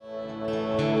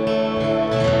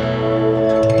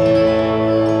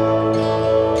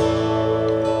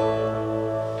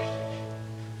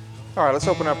Let's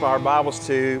open up our Bibles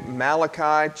to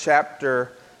Malachi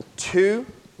chapter 2,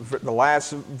 the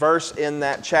last verse in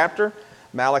that chapter,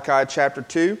 Malachi chapter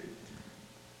 2.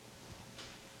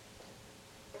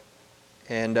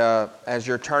 And as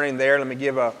you're turning there, let me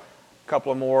give a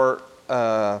couple of more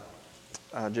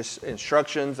just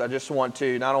instructions. I just want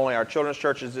to, not only our children's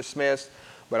church is dismissed,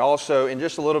 but also in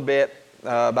just a little bit,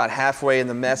 about halfway in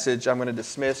the message, I'm going to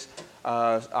dismiss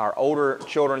our older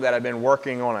children that have been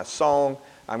working on a song.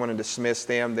 I'm going to dismiss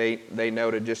them. They know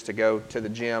to go to the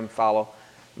gym, follow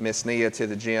Miss Nia to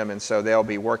the gym, and so they'll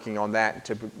be working on that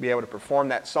to be able to perform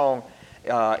that song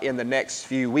in the next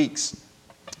few weeks.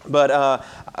 But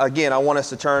again, I want us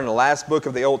to turn to the last book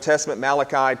of the Old Testament,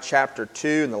 Malachi chapter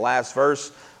 2, and the last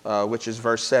verse, which is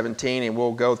verse 17, and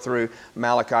we'll go through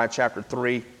Malachi chapter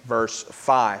 3, verse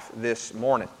 5 this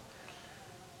morning.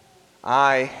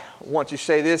 I want to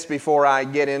say this before I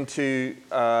get into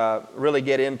really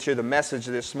get into the message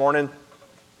this morning.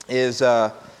 Is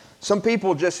some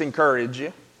people just encourage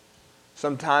you.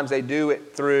 Sometimes they do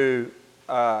it through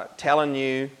telling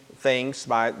you things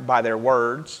by their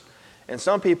words, and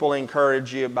some people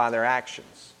encourage you by their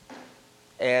actions.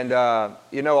 And a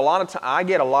lot of times I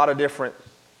get a lot of different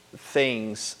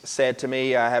things said to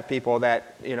me. I have people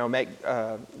that make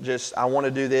I want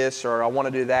to do this or I want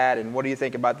to do that, and what do you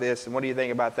think about this and what do you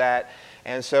think about that?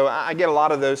 And so I get a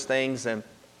lot of those things, and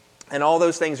all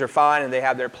those things are fine and they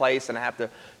have their place, and I have to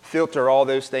filter all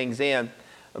those things in.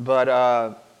 But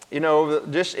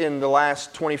just in the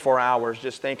last 24 hours,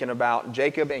 just thinking about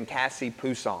Jacob and Cassie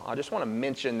Pousson, I just want to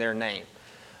mention their name,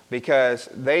 because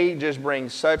they just bring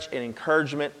such an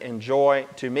encouragement and joy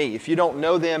to me. If you don't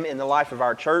know them in the life of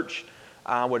our church,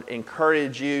 I would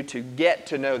encourage you to get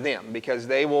to know them, because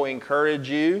they will encourage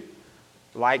you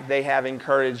like they have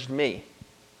encouraged me.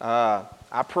 I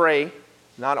pray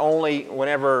not only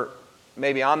whenever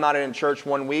maybe I'm not in church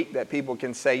one week that people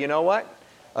can say, you know what,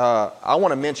 I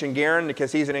want to mention Garen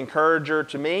because he's an encourager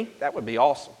to me. That would be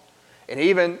awesome. And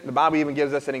even the Bible even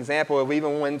gives us an example of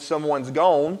even when someone's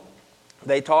gone,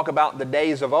 they talk about the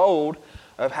days of old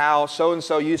of how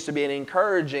so-and-so used to be an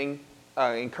encouragement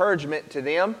to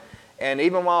them. And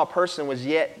even while a person was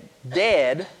yet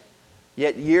dead,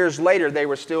 yet years later they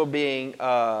were still being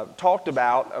talked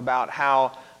about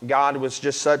how God was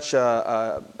just such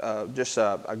a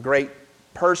great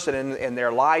person in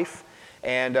their life,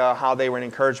 and how they were an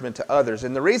encouragement to others.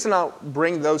 And the reason I'll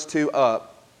bring those two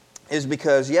up is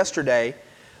because yesterday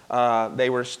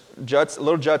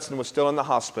little Judson was still in the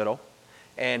hospital.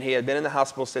 And he had been in the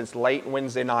hospital since late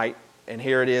Wednesday night. And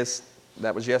here it is.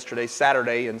 That was yesterday,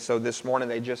 Saturday. And so this morning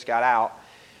they just got out.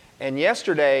 And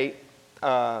yesterday,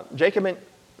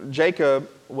 Jacob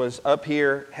was up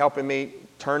here helping me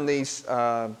turn these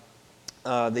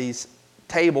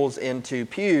tables into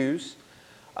pews,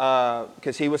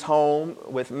 because he was home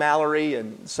with Mallory.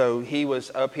 And so he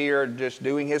was up here just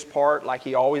doing his part like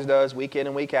he always does, week in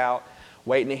and week out,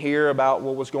 waiting to hear about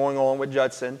what was going on with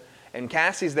Judson. And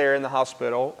Cassie's there in the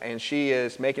hospital, and she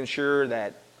is making sure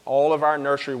that all of our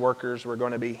nursery workers were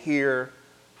going to be here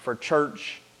for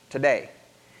church today.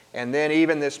 And then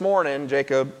even this morning,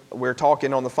 Jacob, we're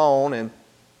talking on the phone, and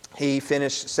he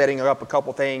finished setting up a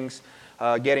couple things,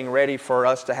 getting ready for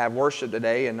us to have worship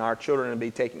today and our children to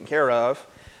be taken care of,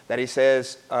 that he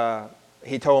says,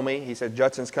 he told me, he said,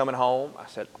 Judson's coming home. I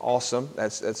said, awesome,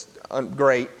 that's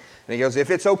great. And he goes, if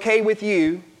it's okay with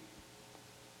you,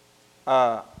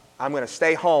 I'm going to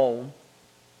stay home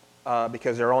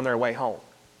because they're on their way home.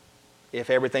 If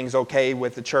everything's okay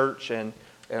with the church, and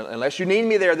unless you need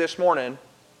me there this morning,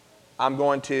 I'm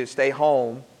going to stay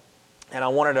home. And I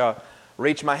wanted to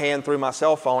reach my hand through my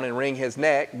cell phone and wring his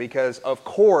neck, because of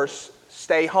course,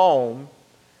 stay home,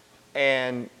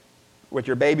 and with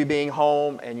your baby being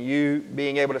home and you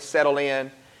being able to settle in.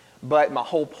 But my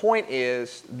whole point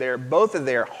is they're both of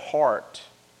their heart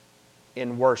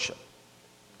in worship.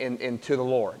 To the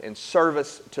Lord, in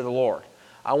service to the Lord.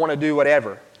 I want to do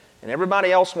whatever. And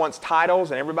everybody else wants titles,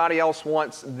 and everybody else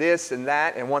wants this and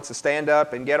that, and wants to stand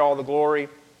up and get all the glory.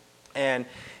 And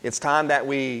it's time that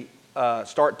we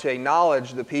start to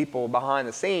acknowledge the people behind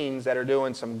the scenes that are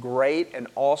doing some great and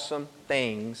awesome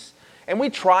things. And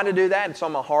we try to do that. It's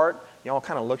on my heart. Y'all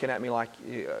kind of looking at me like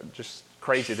just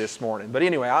crazy this morning. But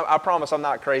anyway, I promise I'm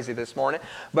not crazy this morning.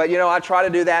 But I try to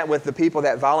do that with the people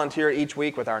that volunteer each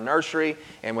week with our nursery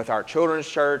and with our children's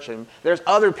church. And there's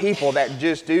other people that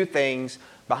just do things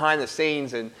behind the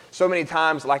scenes. And so many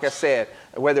times, like I said,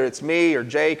 whether it's me or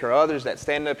Jake or others that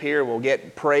stand up here will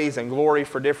get praise and glory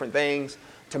for different things.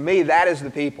 To me, that is the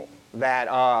people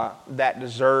that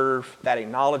deserve that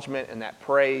acknowledgement and that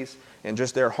praise and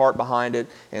just their heart behind it.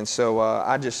 And so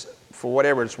I just, for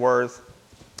whatever it's worth,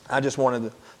 I just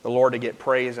wanted the Lord to get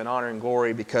praise and honor and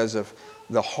glory because of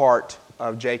the heart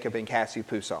of Jacob and Cassie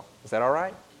Puso. Is that all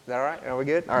right? Is that all right? Are we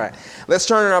good? All right. Let's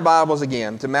turn in our Bibles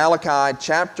again to Malachi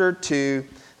chapter 2,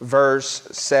 verse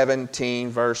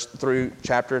 17, through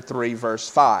chapter 3, verse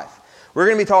 5. We're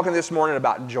going to be talking this morning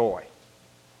about joy.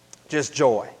 Just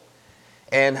joy.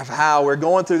 And how we're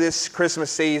going through this Christmas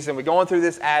season, we're going through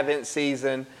this Advent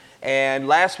season, and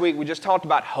last week we just talked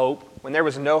about hope. When there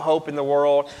was no hope in the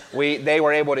world, they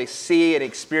were able to see and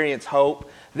experience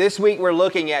hope. This week we're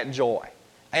looking at joy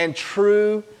and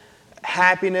true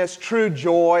happiness, true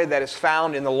joy that is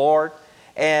found in the Lord.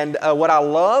 And what I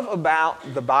love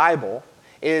about the Bible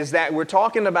is that we're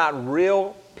talking about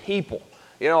real people.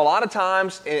 You know, a lot of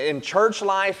times in church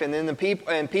life and in the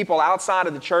people outside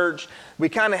of the church, we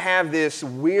kind of have this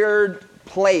weird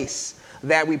place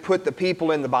that we put the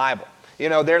people in the Bible. You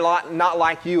know, they're not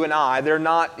like you and I. They're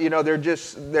not, you know,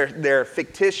 they're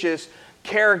fictitious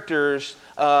characters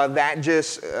that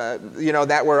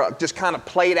were just kind of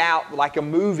played out like a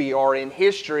movie or in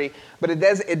history, but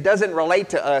it doesn't relate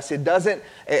to us.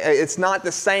 It's not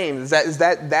the same.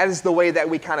 That is the way that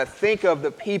we kind of think of the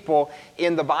people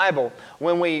in the Bible.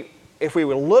 If we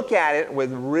would look at it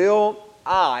with real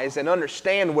eyes and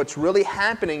understand what's really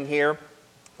happening here,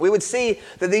 we would see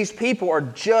that these people are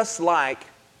just like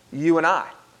you and I.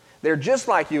 They're just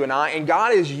like you and I, and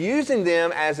God is using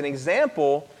them as an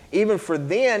example. Even for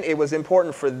then, it was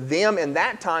important for them in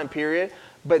that time period,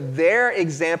 but their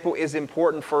example is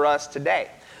important for us today.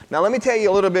 Now, let me tell you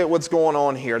a little bit what's going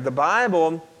on here. The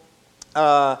Bible,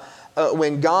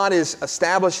 when God is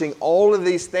establishing all of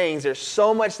these things, there's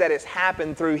so much that has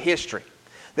happened through history.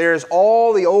 There's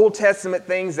all the Old Testament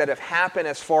things that have happened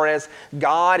as far as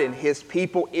God and His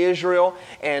people Israel,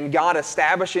 and God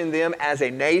establishing them as a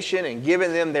nation and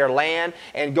giving them their land,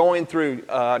 and going through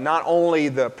not only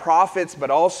the prophets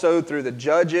but also through the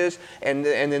judges and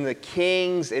then the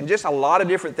kings, and just a lot of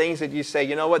different things that you say,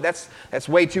 you know what, that's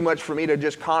way too much for me to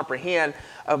just comprehend.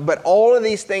 But all of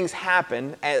these things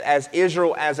happened as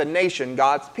Israel, as a nation,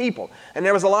 God's people. And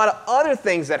there was a lot of other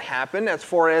things that happened as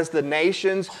far as the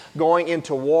nations going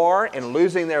into war and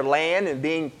losing their land and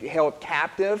being held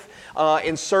captive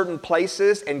in certain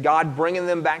places, and God bringing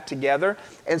them back together.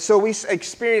 And so we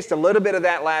experienced a little bit of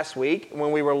that last week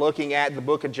when we were looking at the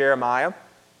book of Jeremiah.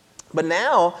 But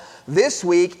now, this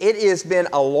week, it has been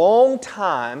a long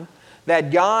time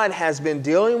that God has been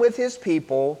dealing with His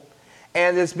people.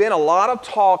 And there's been a lot of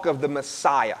talk of the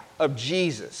Messiah, of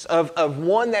Jesus, of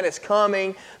one that is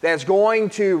coming, that's going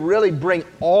to really bring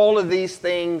all of these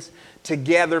things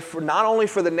together, for not only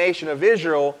for the nation of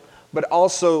Israel, but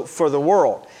also for the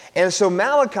world. And so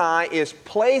Malachi is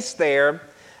placed there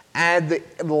at the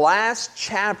last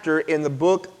chapter in the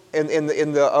book, in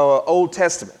the Old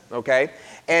Testament, okay?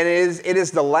 And it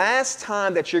is the last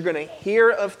time that you're going to hear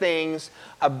of things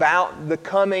about the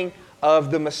coming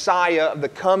of the Messiah, the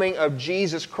coming of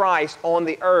Jesus Christ on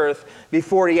the earth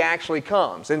before He actually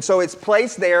comes. And so it's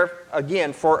placed there,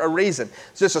 again, for a reason.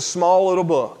 It's just a small little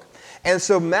book. And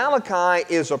so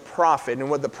Malachi is a prophet.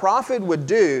 And what the prophet would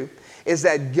do is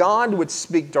that God would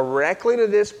speak directly to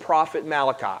this prophet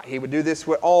Malachi. He would do this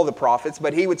with all the prophets,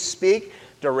 but He would speak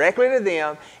directly to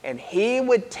them, and He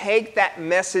would take that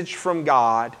message from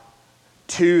God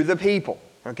to the people,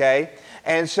 okay?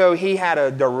 And so He had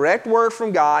a direct word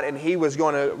from God, and He was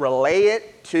going to relay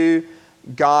it to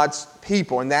God's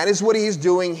people. And that is what He's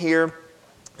doing here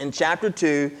in chapter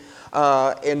 2,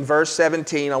 in verse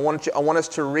 17. I want us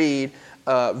to read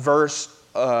verse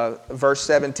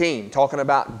 17, talking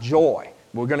about joy.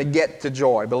 We're going to get to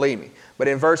joy, believe me. But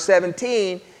in verse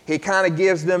 17, He kind of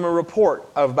gives them a report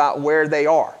about where they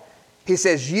are. He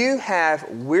says, "You have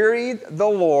wearied the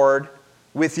Lord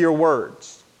with your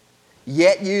words.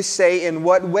 Yet you say, in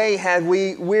what way have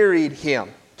we wearied Him?"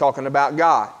 Talking about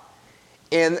God.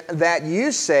 "In that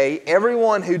you say,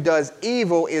 everyone who does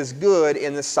evil is good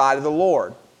in the sight of the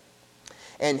Lord,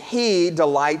 and He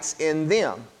delights in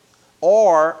them.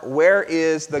 Or where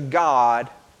is the God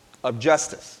of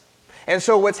justice?" And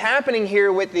so what's happening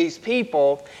here with these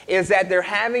people is that they're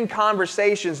having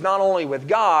conversations not only with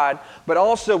God, but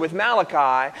also with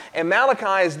Malachi. And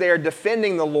Malachi is there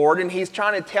defending the Lord, and he's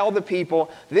trying to tell the people,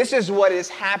 this is what is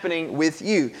happening with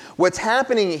you. What's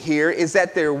happening here is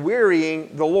that they're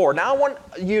wearying the Lord. Now I want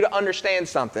you to understand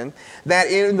something, that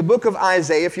in the book of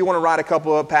Isaiah, if you want to write a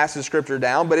couple of passages of scripture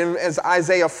down, but in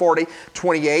Isaiah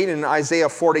 40:28 and Isaiah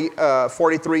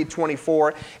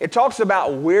 43:24, it talks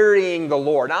about wearying the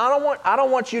Lord. Now I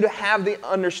don't want you to have the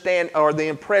understand or the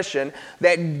impression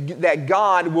that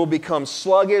God will become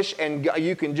sluggish and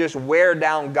you can just wear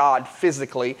down God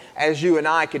physically, as you and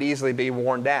I could easily be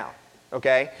worn down.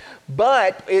 okay?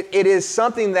 But it is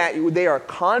something that they are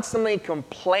constantly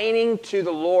complaining to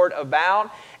the Lord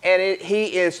about, and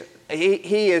he is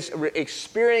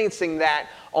experiencing that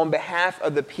on behalf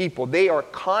of the people. They are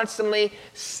constantly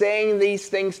saying these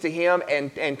things to him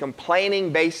and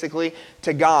complaining basically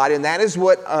to God. And that is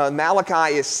what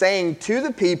Malachi is saying to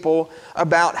the people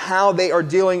about how they are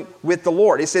dealing with the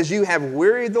Lord. It says, you have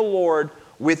wearied the Lord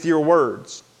with your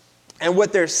words. And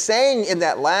what they're saying in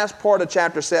that last part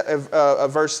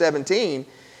of verse 17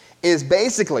 is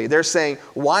basically they're saying,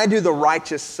 why do the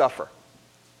righteous suffer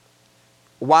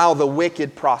while the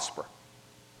wicked prosper?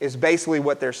 Is basically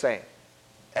what they're saying.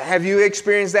 Have you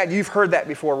experienced that? You've heard that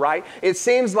before, right? It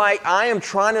seems like I am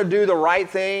trying to do the right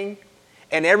thing,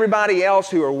 and everybody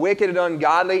else who are wicked and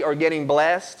ungodly are getting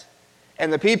blessed.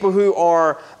 And the people who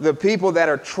are the people that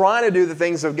are trying to do the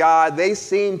things of God, they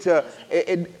seem to...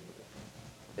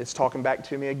 It's talking back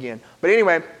to me again. But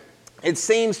anyway, it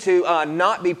seems to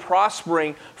not be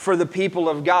prospering for the people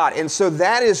of God. And so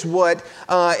that is what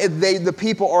the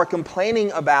people are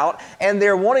complaining about. And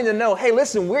they're wanting to know, hey,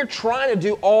 listen, we're trying to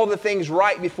do all the things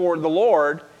right before the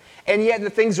Lord, and yet the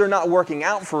things are not working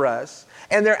out for us.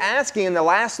 And they're asking in the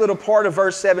last little part of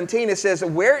verse 17, it says,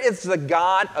 where is the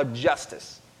God of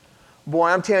justice? Boy,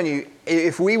 I'm telling you,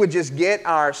 if we would just get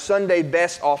our Sunday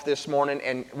best off this morning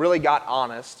and really got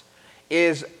honest,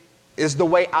 is the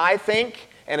way I think,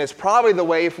 and it's probably the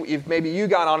way, if maybe you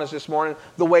got honest this morning,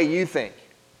 the way you think,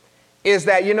 is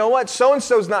that, you know what,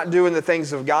 so-and-so's not doing the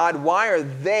things of God. Why are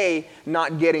they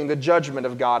not getting the judgment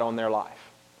of God on their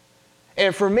life?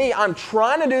 And for me, I'm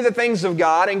trying to do the things of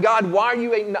God, and God, why are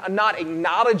you not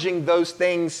acknowledging those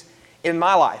things in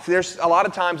my life? There's a lot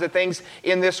of times that things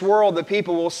in this world, the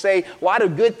people will say, why do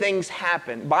good things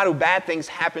happen? Why do bad things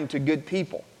happen to good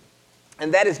people?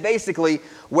 And that is basically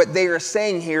what they are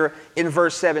saying here in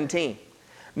verse 17.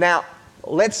 Now,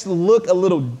 let's look a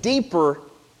little deeper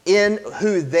in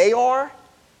who they are,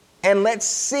 and let's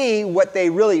see what they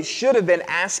really should have been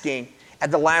asking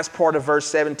at the last part of verse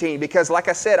 17. Because like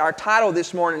I said, our title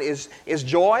this morning is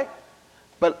joy,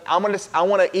 but I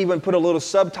want to even put a little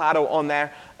subtitle on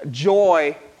there,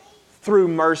 joy through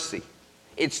mercy.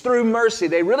 It's through mercy.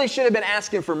 They really should have been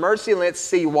asking for mercy, and let's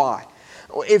see why.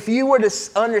 If you were to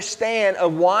understand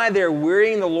of why they're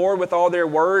wearying the Lord with all their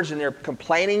words and they're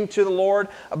complaining to the Lord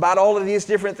about all of these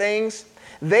different things,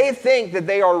 they think that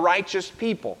they are righteous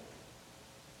people.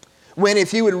 When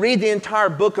if you would read the entire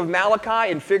book of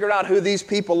Malachi and figure out who these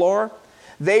people are,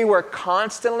 they were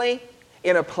constantly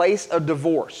in a place of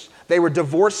divorce. They were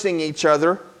divorcing each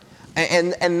other.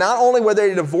 And not only were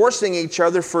they divorcing each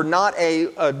other for not any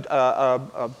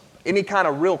kind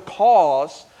of real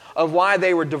cause of why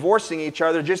they were divorcing each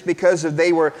other, just because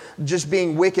they were just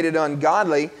being wicked and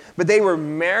ungodly, but they were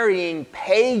marrying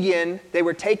pagan, they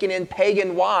were taking in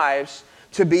pagan wives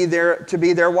to be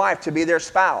their wife, to be their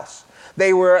spouse.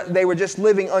 They were just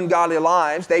living ungodly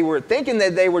lives. They were thinking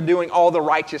that they were doing all the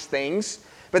righteous things,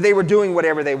 but they were doing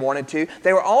whatever they wanted to.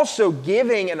 They were also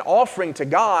giving an offering to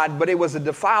God, but it was a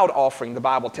defiled offering, the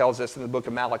Bible tells us in the book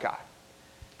of Malachi.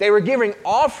 They were giving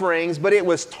offerings, but it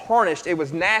was tarnished, it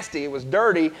was nasty, it was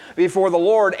dirty before the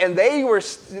Lord. And they were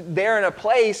there in a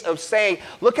place of saying,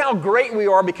 look how great we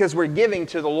are because we're giving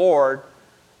to the Lord.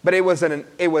 But it was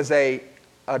a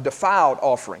defiled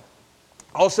offering.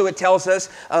 Also, it tells us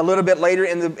a little bit later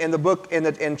in the book,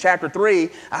 in chapter 3,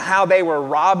 how they were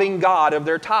robbing God of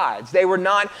their tithes. They were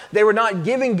not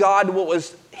giving God what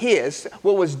was His,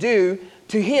 what was due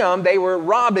to Him. They were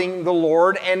robbing the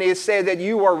Lord, and it said that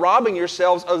you are robbing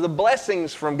yourselves of the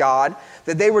blessings from God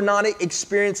that they were not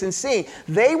experiencing seeing.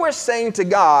 They were saying to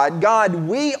God, God,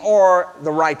 we are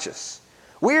the righteous.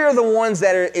 We are the ones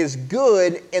that is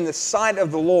good in the sight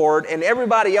of the Lord, and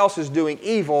everybody else is doing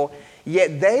evil.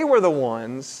 Yet they were the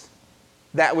ones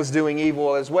that was doing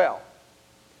evil as well.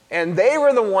 And they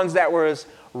were the ones that was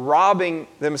robbing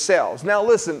themselves. Now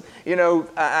listen,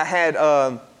 I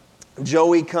had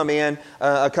Joey come in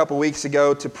a couple weeks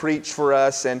ago to preach for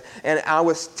us, and I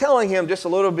was telling him just a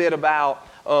little bit about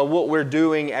what we're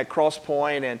doing at Cross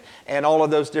Point and all of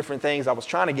those different things. I was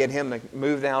trying to get him to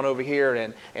move down over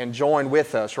here and join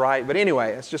with us, right? But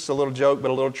anyway, it's just a little joke, but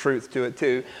a little truth to it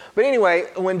too. But anyway,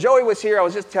 when Joey was here, I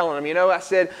was just telling him, I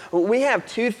said, we have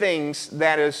two things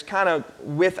that is kind of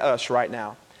with us right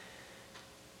now.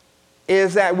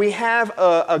 Is that we have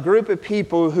a group of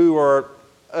people who are,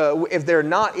 if they're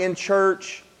not in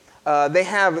church,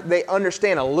 they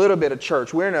understand a little bit of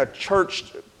church. We're in a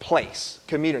church place,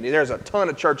 community. There's a ton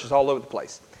of churches all over the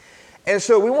place. And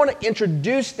so we want to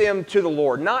introduce them to the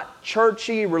Lord, not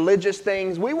churchy, religious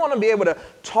things. We want to be able to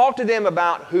talk to them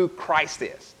about who Christ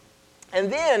is.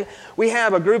 And then we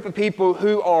have a group of people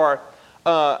who are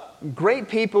great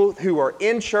people who are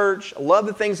in church, love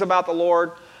the things about the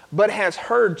Lord, but has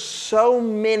heard so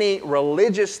many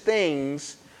religious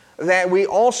things that we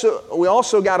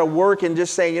also got to work and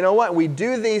just say, you know what, we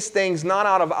do these things not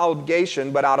out of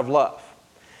obligation, but out of love.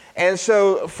 And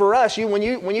so for us, when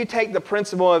you take the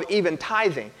principle of even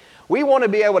tithing, we want to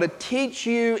be able to teach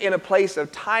you in a place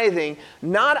of tithing,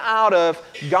 not out of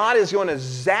God is going to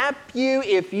zap you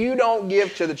if you don't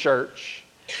give to the church.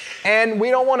 And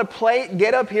we don't want to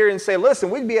get up here and say, listen,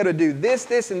 we'd be able to do this,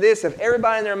 this, and this. If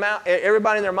everybody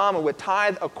and their mama would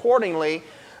tithe accordingly,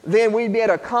 then we'd be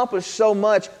able to accomplish so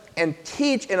much and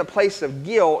teach in a place of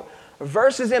guilt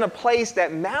versus in a place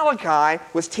that Malachi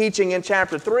was teaching in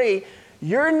chapter 3.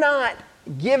 You're not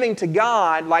giving to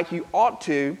God like you ought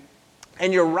to,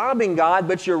 and you're robbing God,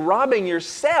 but you're robbing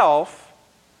yourself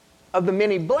of the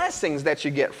many blessings that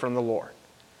you get from the Lord.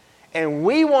 And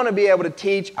we want to be able to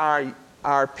teach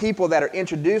our people that are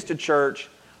introduced to church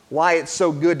why it's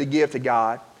so good to give to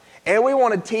God. And we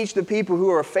want to teach the people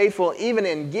who are faithful even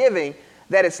in giving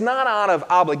that it's not out of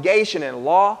obligation and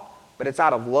law, but it's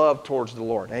out of love towards the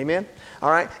Lord. Amen? All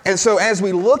right? And so as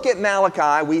we look at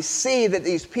Malachi, we see that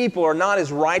these people are not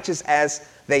as righteous as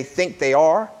they think they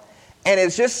are. And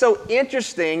it's just so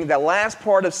interesting, the last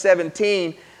part of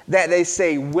 17, that they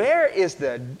say, where is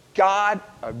the God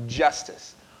of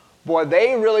justice? Boy,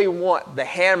 they really want the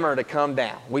hammer to come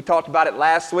down. We talked about it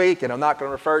last week, and I'm not going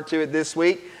to refer to it this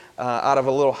week out of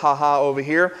a little ha-ha over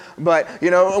here. But, you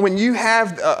know, when you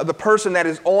have the person that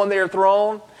is on their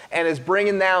throne and is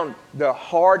bringing down the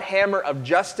hard hammer of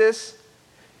justice,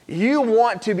 you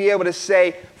want to be able to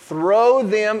say, throw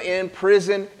them in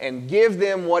prison and give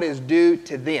them what is due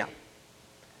to them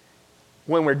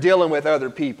when we're dealing with other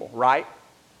people, right?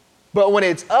 But when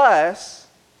it's us,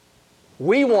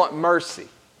 we want mercy.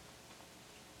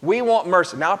 We want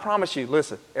mercy. Now, I promise you,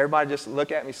 listen, everybody just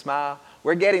look at me, smile.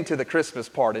 We're getting to the Christmas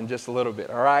part in just a little bit,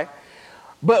 all right?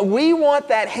 But we want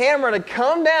that hammer to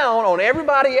come down on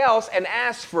everybody else and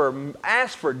ask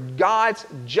for God's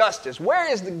justice.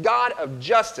 Where is the God of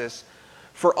justice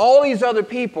for all these other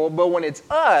people? But when it's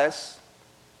us,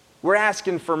 we're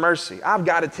asking for mercy. I've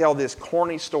got to tell this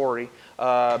corny story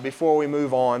before we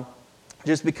move on,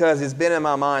 just because it's been in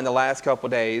my mind the last couple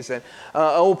of days. And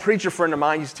an old preacher friend of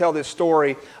mine used to tell this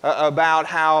story about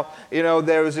how, you know,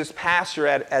 there was this pastor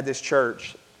at this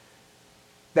church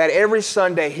that every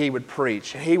Sunday he would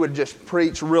preach. He would just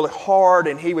preach really hard,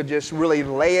 and he would just really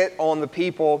lay it on the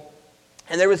people.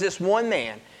 And there was this one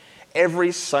man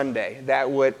every Sunday that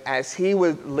would, as he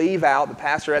would leave out, the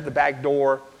pastor at the back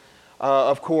door,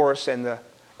 of course, and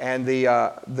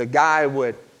the guy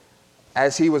would,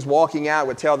 as he was walking out,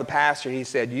 would tell the pastor, he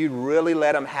said, "You really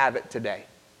let them have it today."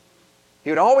 He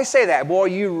would always say that, "Boy,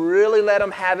 you really let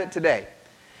them have it today."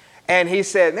 And he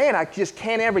said, "Man, I just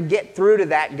can't ever get through to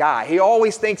that guy. He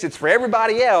always thinks it's for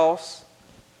everybody else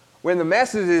when the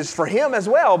message is for him as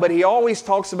well, but he always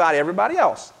talks about everybody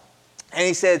else." And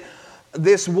he said,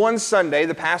 this one Sunday,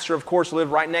 the pastor, of course,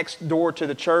 lived right next door to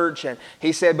the church, and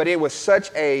he said, but it was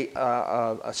such a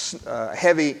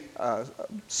heavy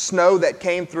snow that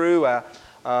came through, a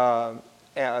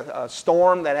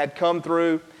storm that had come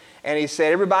through, and he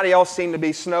said everybody else seemed to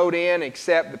be snowed in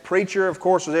except the preacher, of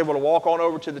course, was able to walk on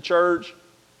over to the church,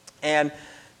 and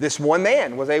this one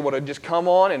man was able to just come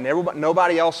on, and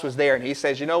nobody else was there, and he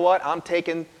says, "You know what? I'm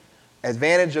taking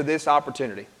advantage of this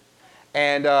opportunity."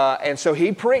 And so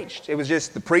he preached. It was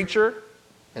just the preacher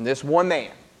and this one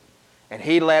man. And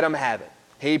he let him have it.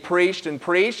 He preached, and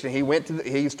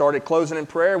he started closing in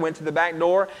prayer, went to the back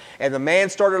door, and the man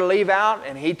started to leave out,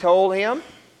 and he told him,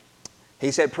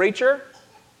 he said, "Preacher,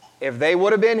 if they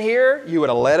would have been here, you would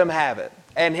have let them have it."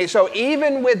 And so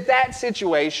even with that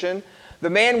situation, the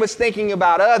man was thinking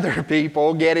about other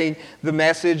people getting the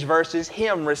message versus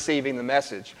him receiving the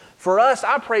message. For us,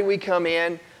 I pray we come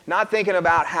in not thinking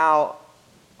about how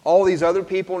all these other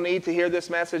people need to hear this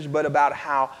message, but about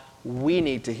how we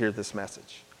need to hear this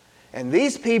message. And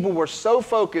these people were so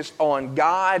focused on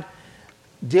God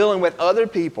dealing with other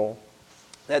people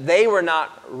that they were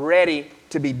not ready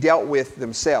to be dealt with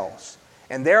themselves.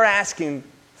 And they're asking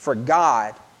for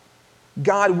God.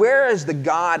 God, where is the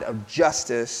God of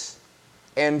justice?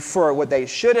 And for what they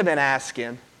should have been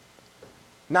asking,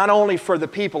 not only for the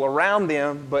people around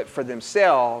them, but for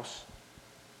themselves,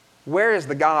 where is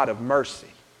the God of mercy?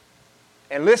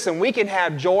 And listen, we can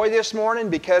have joy this morning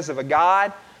because of a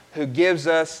God who gives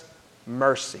us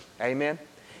mercy. Amen?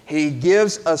 He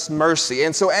gives us mercy.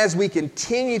 And so as we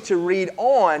continue to read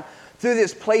on through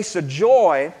this place of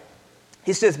joy,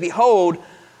 he says, "Behold,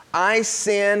 I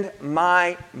send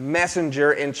my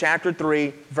messenger," in chapter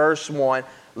 3, verse 1,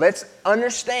 let's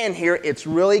understand here, it's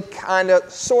really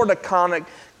sort of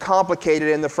complicated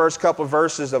in the first couple of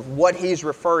verses of what he's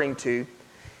referring to.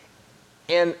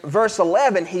 In verse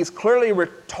 11, he's clearly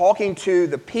talking to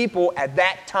the people at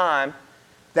that time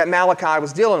that Malachi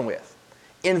was dealing with.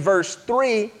 In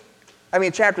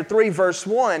chapter 3, verse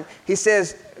 1, he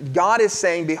says, God is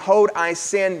saying, behold, I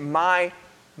send my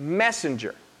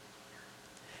messenger.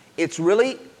 It's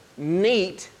really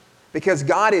neat because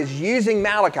God is using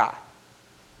Malachi.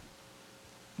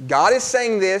 God is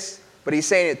saying this, but he's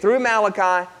saying it through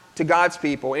Malachi to God's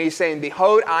people. And he's saying,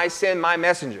 behold, I send my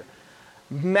messenger.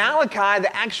 Malachi,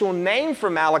 the actual name for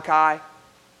Malachi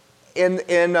in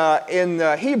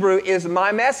Hebrew is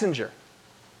my messenger.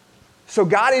 So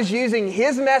God is using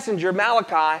his messenger,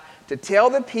 Malachi, to tell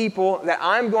the people that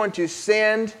I'm going to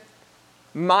send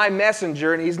my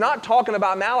messenger. And he's not talking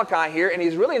about Malachi here, and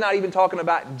he's really not even talking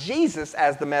about Jesus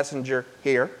as the messenger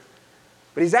here.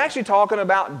 But he's actually talking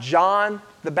about John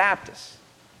the Baptist.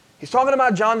 He's talking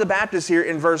about John the Baptist here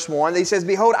in verse 1. He says,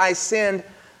 behold, I send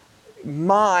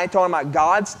talking about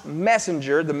God's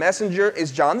messenger. The messenger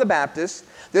is John the Baptist.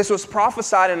 This was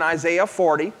prophesied in Isaiah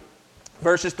 40,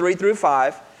 verses 3 through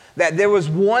 5, that there was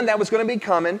one that was going to be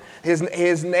coming.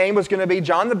 His name was going to be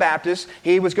John the Baptist.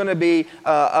 He was going to be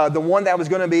the one that was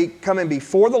going to be coming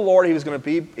before the Lord. He was going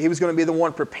to be the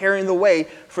one preparing the way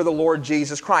for the Lord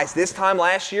Jesus Christ. This time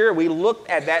last year, we looked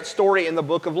at that story in the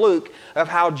book of Luke of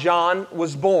how John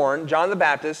was born, John the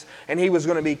Baptist, and he was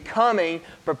going to be coming,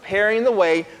 preparing the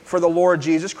way for the Lord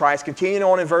Jesus Christ. Continuing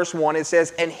on in verse 1, it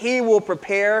says, and he will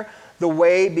prepare the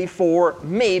way before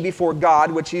me, before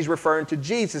God, which he's referring to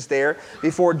Jesus there,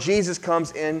 before Jesus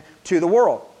comes into the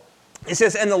world. It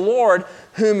says, and the Lord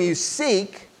whom you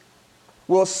seek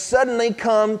will suddenly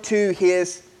come to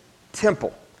his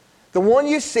temple. The one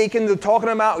you seek, and they're talking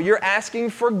about, you're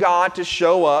asking for God to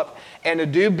show up and to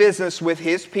do business with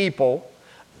his people.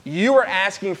 You are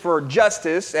asking for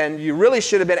justice, and you really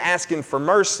should have been asking for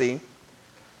mercy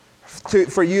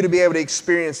for you to be able to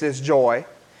experience this joy.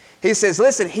 He says,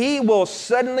 listen, he will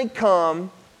suddenly come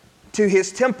to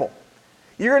his temple.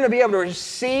 You're going to be able to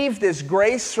receive this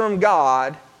grace from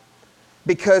God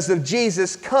because of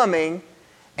Jesus coming,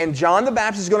 and John the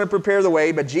Baptist is going to prepare the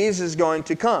way, but Jesus is going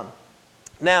to come.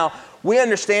 Now, we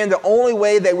understand the only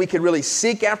way that we can really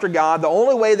seek after God, the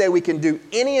only way that we can do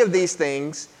any of these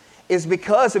things is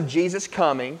because of Jesus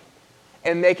coming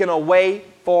and making a way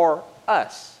for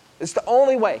us. It's the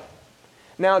only way.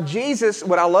 Now, Jesus,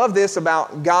 what I love this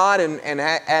about God, and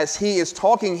as he is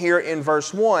talking here in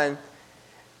verse 1,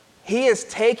 he is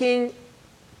taking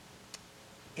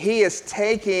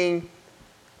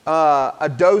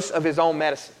a dose of his own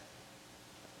medicine.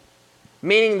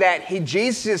 Meaning that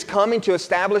Jesus is coming to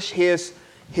establish his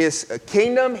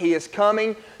kingdom. He is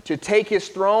coming to take his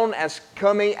throne, as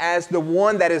coming as the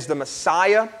one that is the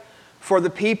Messiah for the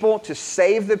people, to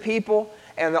save the people.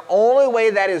 And the only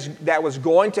way that was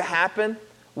going to happen,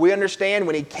 we understand,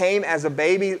 when he came as a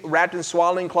baby wrapped in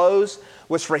swaddling clothes,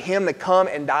 was for him to come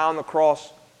and die on the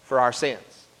cross for our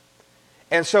sins.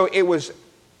 And so it was,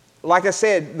 like I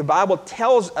said, the Bible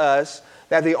tells us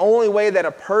that the only way that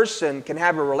a person can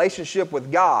have a relationship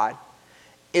with God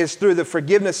is through the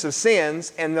forgiveness of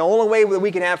sins. And the only way that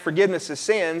we can have forgiveness of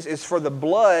sins is for the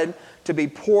blood to be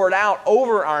poured out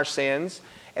over our sins.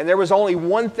 And there was only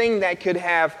one thing that could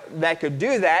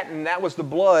do that, and that was the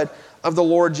blood of the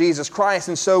Lord Jesus Christ.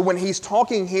 And so when he's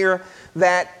talking here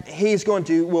that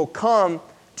will come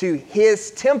to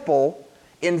his temple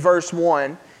in verse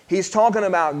 1, he's talking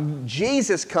about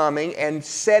Jesus coming and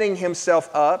setting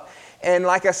himself up. And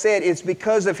like I said, it's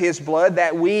because of his blood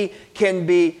that we can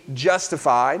be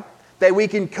justified, that we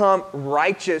can come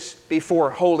righteous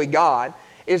before holy God.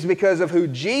 It's because of who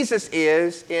Jesus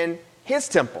is in his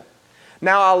temple.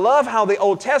 Now, I love how the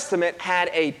Old Testament had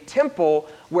a temple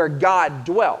where God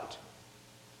dwelt.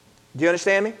 Do you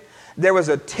understand me? There was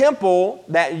a temple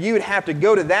that you would have to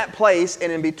go to that place,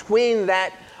 and in between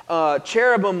that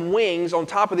cherubim wings on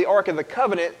top of the Ark of the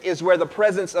Covenant is where the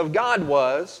presence of God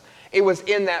was. It was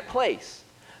in that place.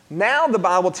 Now the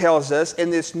Bible tells us in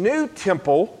this new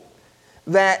temple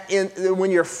that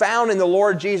when you're found in the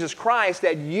Lord Jesus Christ,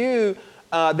 that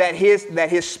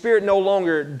his Spirit no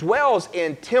longer dwells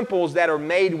in temples that are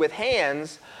made with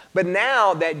hands, but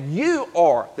now that you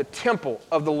are the temple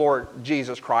of the Lord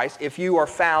Jesus Christ, if you are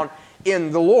found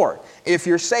in the Lord, if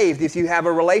you're saved, if you have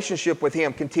a relationship with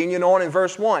him. Continuing on in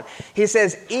verse 1, he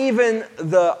says, even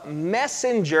the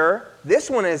messenger, this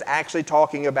one is actually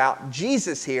talking about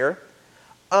Jesus here,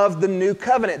 of the new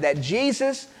covenant, that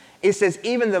Jesus it says,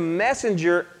 even the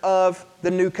messenger of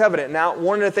the new covenant. Now,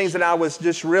 one of the things that I was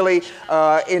just really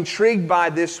intrigued by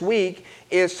this week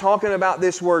is talking about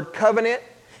this word covenant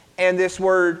and this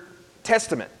word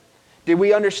testament. Did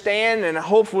we understand and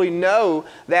hopefully know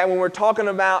that when we're talking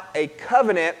about a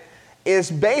covenant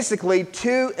is basically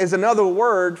is another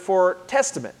word for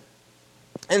testament?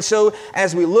 And so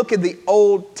as we look at the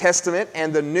Old Testament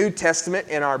and the New Testament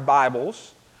in our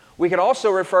Bibles, we could also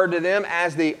refer to them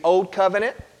as the Old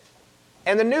Covenant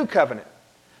and the New Covenant.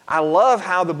 I love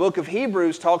how the book of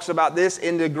Hebrews talks about this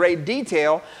into great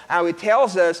detail, how he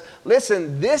tells us,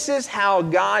 listen, this is how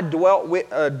God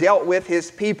dealt with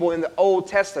his people in the Old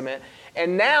Testament,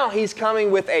 and now he's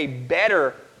coming with a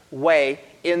better way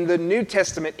in the New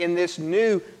Testament, in this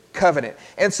new covenant.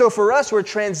 And so for us, we're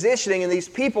transitioning, and these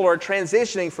people are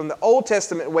transitioning from the Old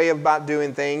Testament way about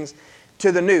doing things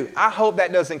to the new. I hope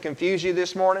that doesn't confuse you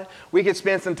this morning. We could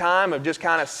spend some time of just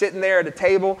kind of sitting there at a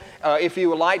table if you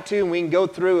would like to, and we can go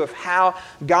through of how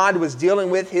God was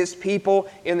dealing with his people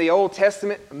in the Old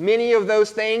Testament. Many of those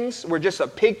things were just a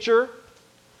picture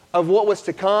of what was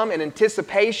to come, in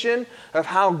anticipation of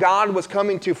how God was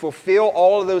coming to fulfill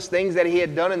all of those things that he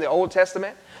had done in the Old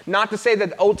Testament. Not to say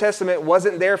that the Old Testament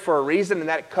wasn't there for a reason and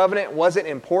that covenant wasn't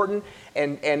important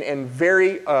and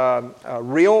very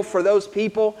real for those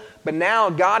people. But now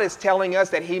God is telling us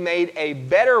that he made a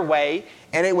better way,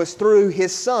 and it was through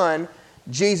his Son,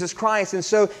 Jesus Christ. And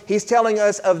so he's telling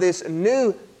us of this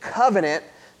new covenant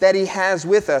that he has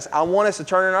with us. I want us to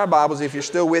turn in our Bibles, if you're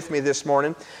still with me this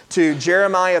morning, to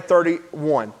Jeremiah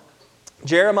 31.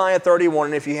 Jeremiah 31,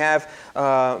 and if you have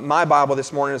my Bible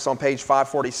this morning, it's on page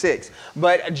 546.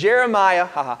 But Jeremiah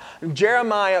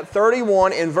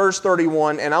 31 in verse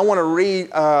 31, and I want to read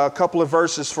a couple of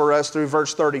verses for us through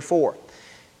verse 34.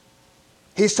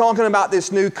 He's talking about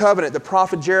this new covenant. The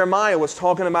prophet Jeremiah was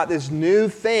talking about this new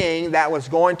thing that was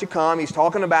going to come. He's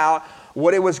talking about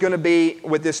what it was going to be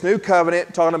with this new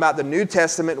covenant, talking about the New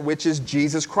Testament, which is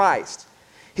Jesus Christ.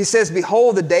 He says,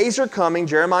 behold, the days are coming,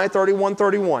 Jeremiah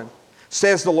 31:31.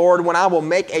 Says the Lord, when I will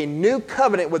make a new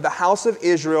covenant with the house of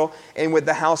Israel and with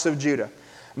the house of Judah.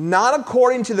 Not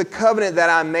according to the covenant that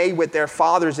I made with their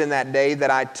fathers in that day,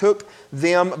 that I took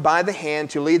them by the hand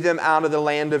to lead them out of the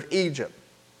land of Egypt.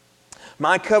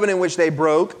 My covenant which they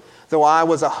broke, though I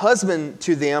was a husband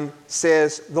to them,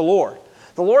 says the Lord.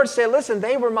 The Lord said, listen,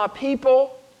 they were my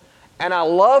people, and I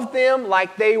loved them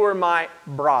like they were my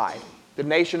bride, the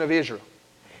nation of Israel.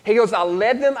 He goes, I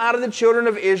led them out of the children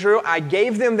of Israel. I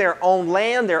gave them their own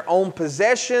land, their own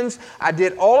possessions. I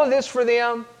did all of this for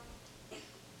them,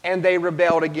 and they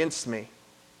rebelled against me.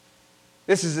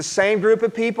 This is the same group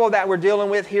of people that we're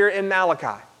dealing with here in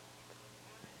Malachi.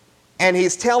 And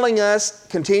he's telling us,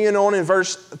 continuing on in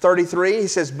verse 33, he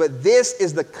says, but this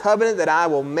is the covenant that I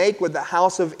will make with the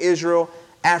house of Israel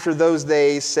after those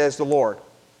days, says the Lord.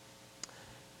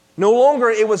 No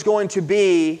longer it was going to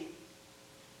be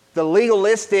the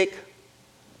legalistic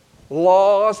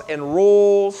laws and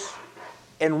rules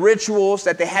and rituals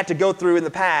that they had to go through in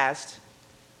the past.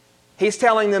 He's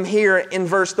telling them here in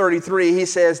verse 33, he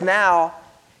says, now,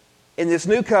 in this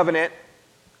new covenant,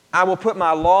 I will put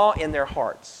my law in their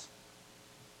hearts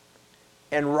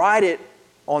and write it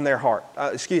on their heart.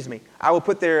 I will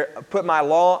put my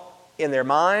law in their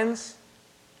minds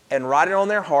and write it on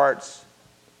their hearts,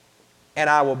 and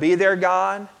I will be their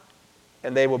God,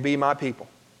 and they will be my people.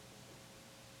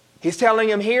 He's telling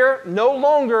him here, no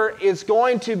longer is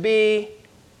going to be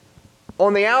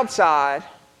on the outside,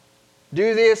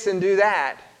 do this and do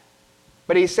that.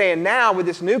 But he's saying now with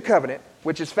this new covenant,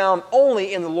 which is found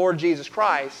only in the Lord Jesus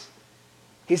Christ,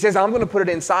 he says, I'm going to put it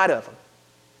inside of them.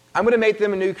 I'm going to make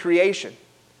them a new creation.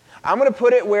 I'm going to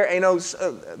put it where,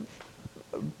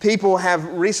 people have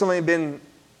recently been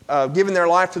given their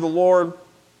life to the Lord,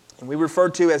 and we refer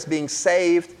to as being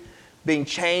saved, being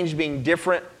changed, being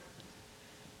different.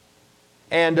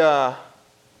 And,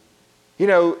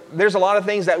 there's a lot of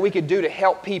things that we could do to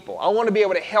help people. I want to be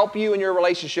able to help you in your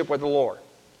relationship with the Lord.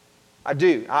 I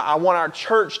do. I want our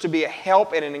church to be a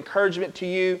help and an encouragement to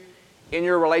you in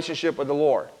your relationship with the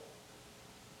Lord.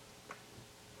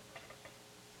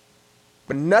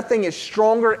 But nothing is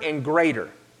stronger and greater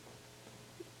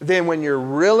than when you're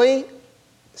really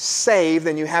saved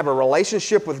and you have a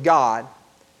relationship with God,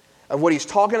 of what he's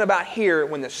talking about here,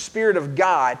 when the Spirit of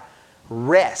God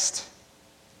rests,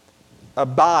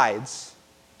 abides,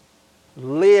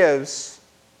 lives,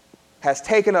 has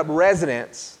taken up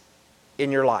residence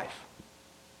in your life.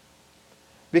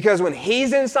 Because when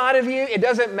he's inside of you, it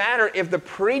doesn't matter if the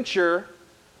preacher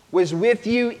was with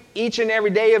you each and every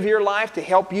day of your life to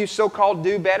help you so-called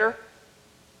do better.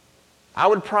 I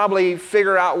would probably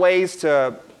figure out ways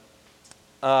to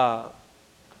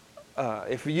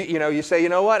If you say, you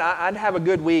know what, I'd have a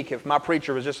good week if my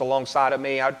preacher was just alongside of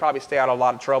me. I'd probably stay out of a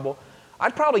lot of trouble.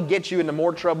 I'd probably get you into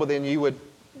more trouble than you would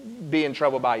be in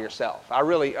trouble by yourself.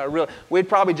 We'd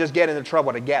probably just get into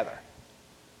trouble together.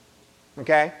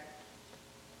 Okay?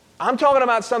 I'm talking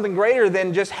about something greater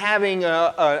than just having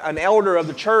an elder of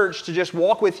the church to just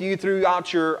walk with you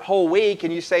throughout your whole week,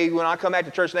 and you say, when I come back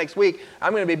to church next week,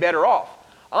 I'm going to be better off.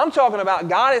 I'm talking about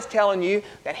God is telling you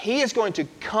that He is going to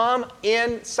come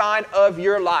inside of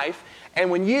your life,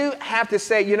 and when you have to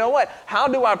say, you know what, how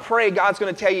do I pray? God's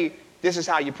going to tell you, this is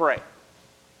how you pray.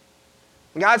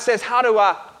 God says,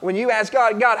 when you ask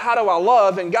God, how do I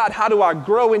love? And God, how do I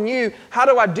grow in you? How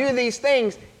do I do these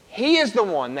things? He is the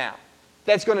one now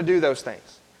that's going to do those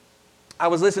things. I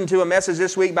was listening to a message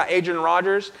this week by Adrian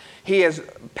Rogers. He has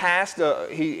passed.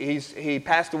 He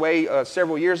passed away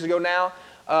several years ago now.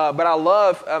 But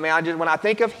when I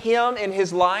think of him and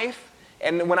his life,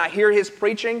 and when I hear his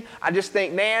preaching, I just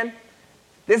think, man,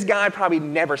 this guy probably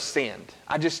never sinned.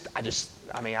 I just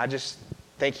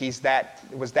think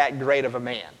was that great of a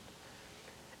man.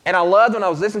 And I loved when I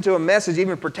was listening to a message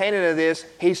even pertaining to this,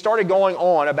 he started going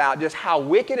on about just how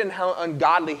wicked and how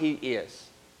ungodly he is.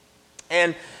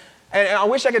 And I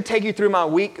wish I could take you through my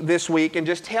week this week and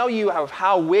just tell you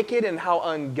how wicked and how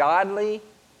ungodly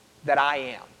that I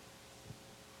am.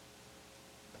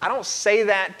 I don't say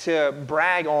that to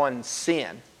brag on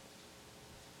sin.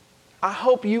 I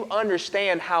hope you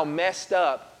understand how messed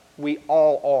up we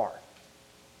all are.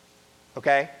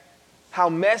 Okay? How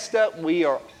messed up we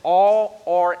all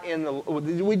are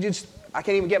I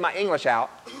can't even get my English out.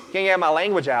 Can't get my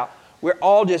language out. We're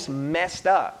all just messed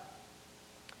up.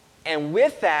 And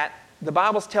with that, the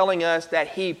Bible's telling us that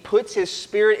He puts His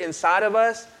Spirit inside of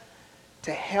us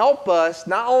to help us,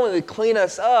 not only to clean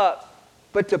us up,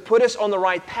 but to put us on the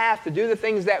right path to do the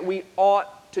things that we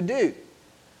ought to do.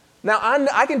 Now,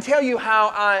 I can tell you how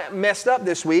I messed up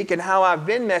this week and how I've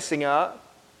been messing up.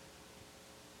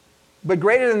 But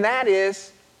greater than that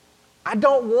is, I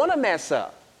don't want to mess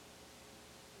up.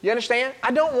 You understand? I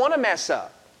don't want to mess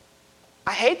up.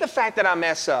 I hate the fact that I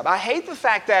mess up. I hate the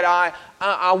fact that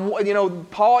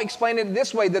Paul explained it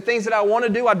this way. The things that I want to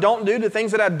do, I don't do. The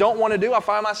things that I don't want to do, I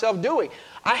find myself doing.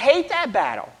 I hate that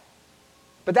battle.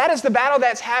 But that is the battle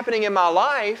that's happening in my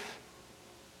life.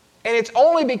 And it's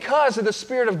only because of the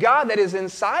Spirit of God that is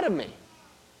inside of me.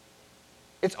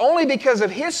 It's only because of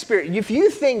His Spirit. If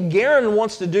you think Garen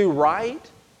wants to do right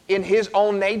in his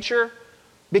own nature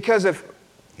because of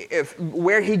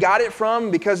where he got it from,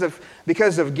 because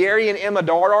of Gary and Emma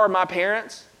Dardar, my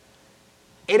parents,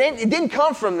 it didn't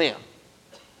come from them.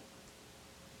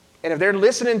 And if they're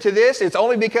listening to this, it's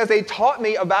only because they taught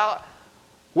me about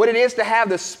what it is to have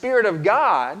the Spirit of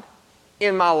God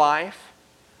in my life.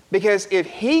 Because if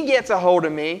He gets a hold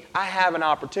of me, I have an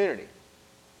opportunity.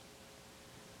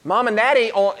 Mom and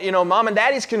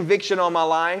Daddy's conviction on my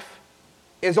life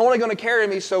is only going to carry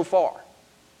me so far.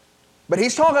 But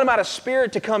He's talking about a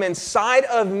Spirit to come inside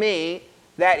of me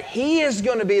that He is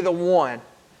going to be the one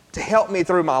to help me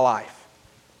through my life.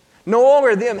 No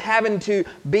longer them having to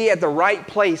be at the right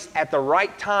place at the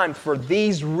right time for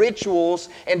these rituals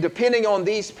and depending on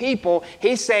these people.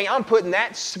 He's saying, I'm putting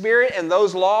that Spirit and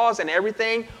those laws and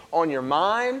everything on your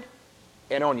mind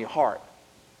and on your heart.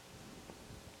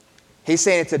 He's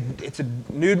saying it's a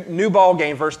new ball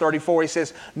game, verse 34. He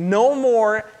says, no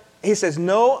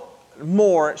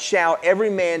more shall every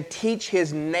man teach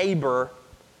his neighbor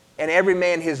and every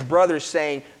man his brother,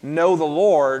 saying, know the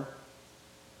Lord.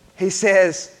 He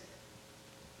says,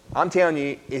 I'm telling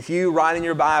you, if you write in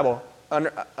your Bible,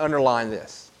 underline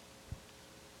this.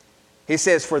 He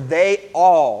says, for they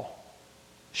all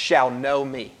shall know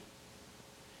me.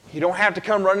 You don't have to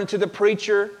come running to the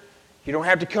preacher. You don't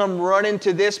have to come running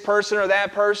to this person or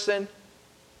that person.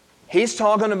 He's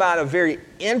talking about a very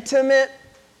intimate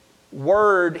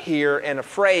word here and a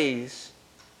phrase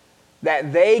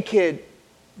that they could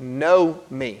know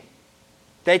me.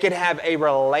 They could have a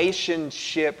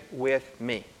relationship with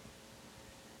me.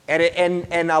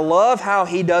 And I love how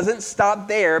he doesn't stop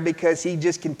there, because he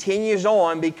just continues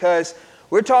on, because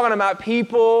we're talking about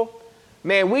people,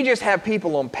 man, we just have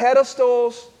people on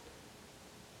pedestals.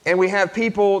 And we have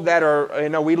people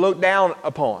that we look down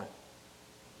upon.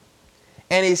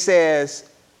 And he says,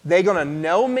 they're going to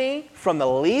know me from the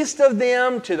least of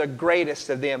them to the greatest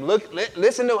of them.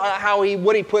 Listen to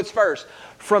what he puts first.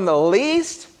 From the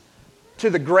least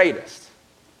to the greatest.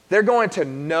 They're going to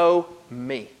know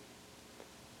me.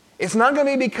 It's not going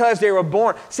to be because they were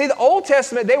born. See, the Old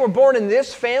Testament, they were born in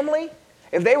this family,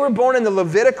 If they were born in the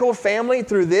Levitical family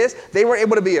through this, they were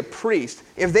able to be a priest.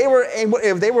 If they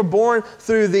were born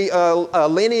through the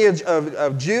lineage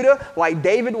of Judah, like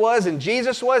David was and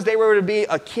Jesus was, they were to be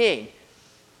a king.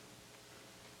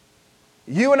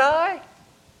 You and I,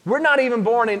 we're not even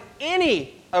born in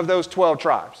any of those 12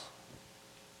 tribes.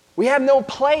 We have no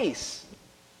place.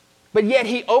 But yet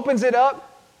he opens it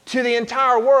up to the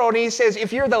entire world, and he says,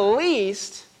 if you're the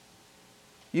least,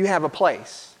 you have a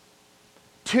place.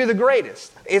 To the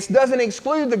greatest. It doesn't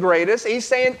exclude the greatest. He's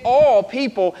saying all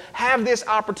people have this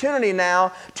opportunity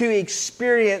now to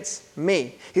experience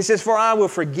me. He says, for I will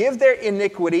forgive their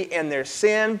iniquity and their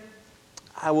sin.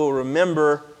 I will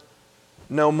remember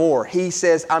no more. He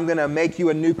says, I'm going to make you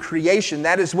a new creation.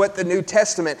 That is what the New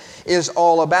Testament is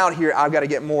all about here. I've got to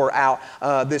get more out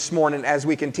this morning as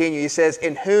we continue. He says,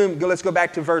 in whom, let's go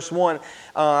back to verse 1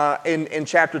 in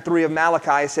chapter 3 of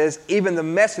Malachi. It says, even the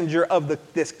messenger of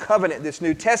this covenant, this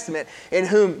New Testament, in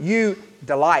whom you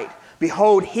delight.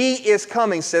 Behold, he is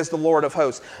coming, says the Lord of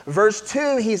hosts. Verse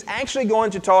 2, he's actually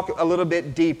going to talk a little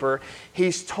bit deeper.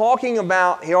 He's talking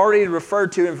about, he already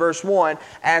referred to in verse 1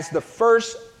 as the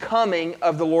first coming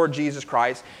of the Lord Jesus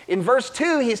Christ. In verse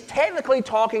 2, he's technically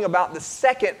talking about the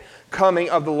second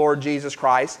coming of the Lord Jesus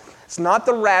Christ. It's not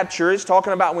the rapture. It's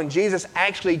talking about when Jesus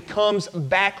actually comes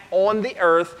back on the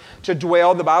earth to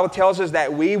dwell. The Bible tells us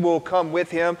that we will come with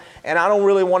him. And I don't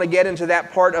really want to get into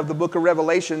that part of the book of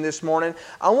Revelation this morning.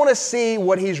 I want to see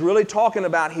what he's really talking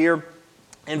about here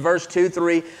in verse 2,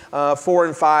 3, 4,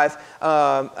 and 5.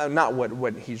 Not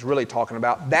what he's really talking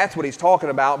about. That's what he's talking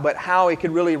about, but how it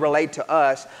could really relate to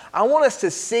us. I want us to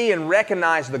see and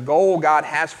recognize the goal God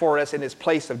has for us in his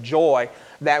place of joy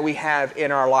that we have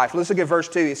in our life. Let's look at verse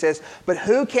 2. He says, but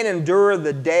who can endure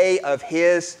the day of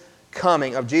his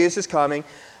coming, of Jesus' coming?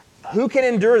 Who can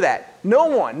endure that? No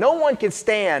one. No one can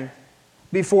stand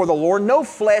before the Lord. No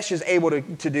flesh is able to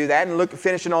do that. And look,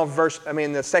 finishing off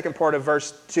the second part of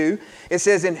verse 2, it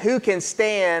says, and who can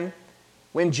stand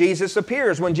when Jesus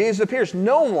appears? When Jesus appears,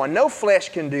 no one, no flesh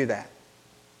can do that.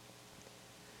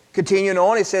 Continuing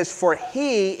on, it says, for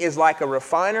he is like a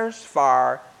refiner's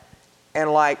fire and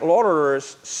like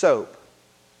lauderer's soap.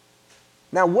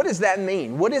 Now, what does that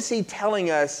mean? What is he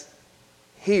telling us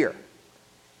here?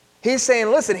 He's saying,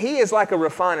 listen, he is like a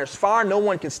refiner's fire. No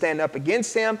one can stand up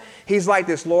against him. He's like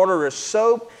this lauderer's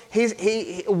soap.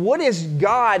 What is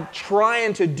God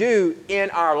trying to do in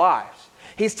our lives?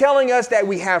 He's telling us that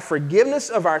we have forgiveness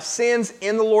of our sins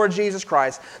in the Lord Jesus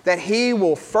Christ, that he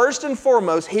will first and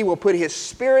foremost, he will put his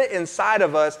Spirit inside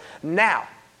of us now.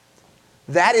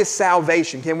 That is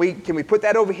salvation. Can we put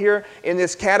that over here in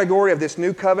this category of this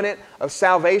new covenant of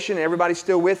salvation? Everybody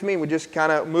still with me? We just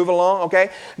kind of move along, okay?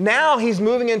 Now he's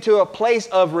moving into a place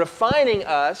of refining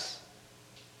us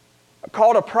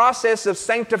called a process of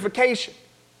sanctification.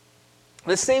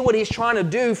 Let's see what he's trying to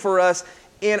do for us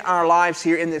in our lives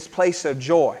here in this place of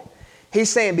joy. He's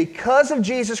saying because of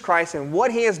Jesus Christ and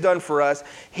what he has done for us,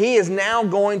 he is now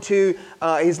going to,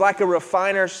 he's like a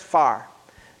refiner's fire.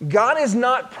 God is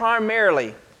not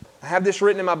primarily, I have this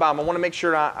written in my Bible, I want to make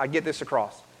sure I get this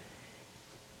across.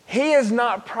 He is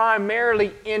not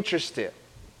primarily interested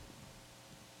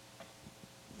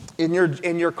in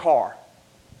your car.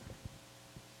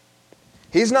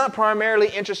 He's not primarily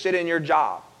interested in your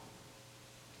job.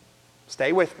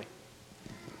 Stay with me.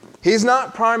 He's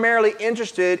not primarily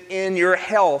interested in your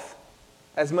health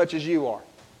as much as you are.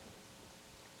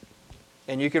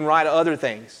 And you can write other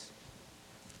things.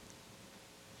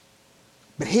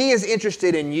 But he is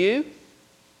interested in you,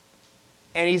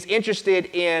 and he's interested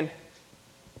in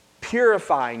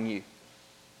purifying you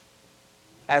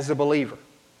as a believer.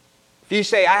 If you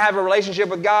say, I have a relationship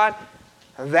with God,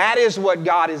 that is what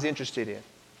God is interested in.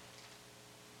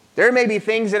 There may be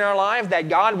things in our life that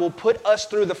God will put us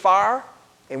through the fire,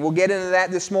 and we'll get into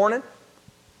that this morning.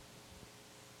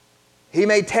 He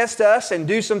may test us and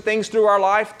do some things through our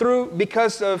life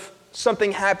because of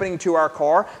something happening to our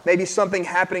car, maybe something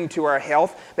happening to our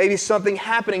health, maybe something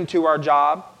happening to our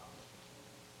job.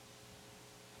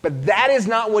 But that is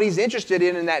not what he's interested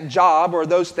in that job or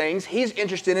those things. He's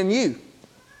interested in you.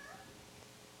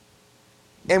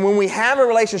 And when we have a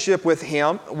relationship with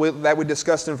him, that we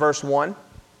discussed in verse 1,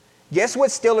 guess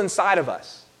what's still inside of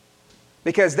us?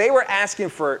 Because they were asking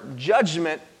for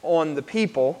judgment on the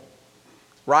people,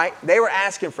 right? They were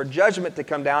asking for judgment to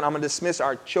come down. I'm going to dismiss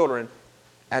our children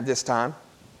at this time,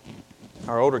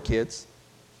 our older kids.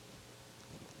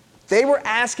 They were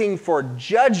asking for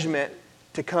judgment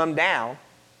to come down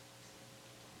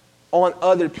on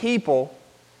other people,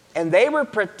 and they were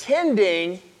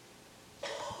pretending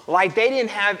like they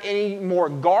didn't have any more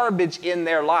garbage in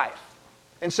their life.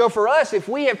 And so for us, if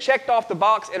we have checked off the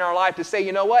box in our life to say,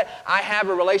 you know what, I have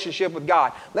a relationship with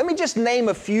God, let me just name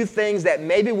a few things that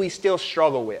maybe we still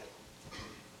struggle with.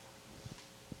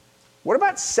 What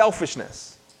about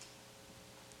selfishness?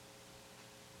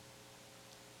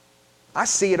 I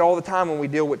see it all the time when we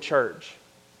deal with church.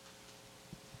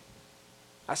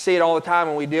 I see it all the time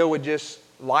when we deal with just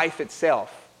life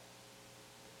itself.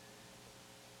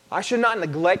 I should not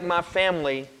neglect my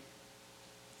family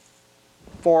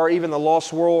for even the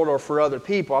lost world or for other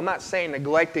people. I'm not saying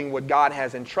neglecting what God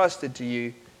has entrusted to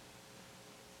you,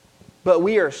 but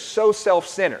we are so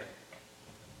self-centered.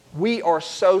 We are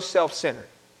so self-centered.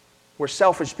 We're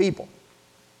selfish people.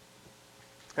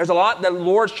 There's a lot that the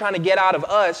Lord's trying to get out of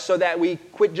us so that we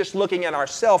quit just looking at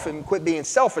ourselves and quit being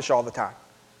selfish all the time.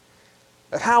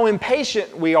 Of how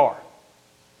impatient we are.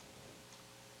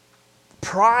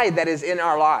 Pride that is in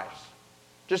our lives.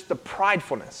 Just the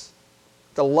pridefulness,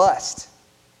 the lust,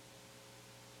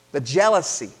 the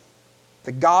jealousy,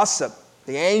 the gossip,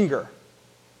 the anger,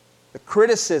 the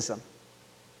criticism.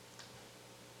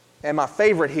 And my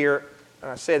favorite here,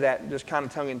 and I say that just kind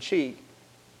of tongue-in-cheek,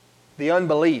 the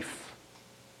unbelief.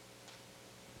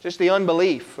 Just the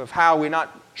unbelief of how we're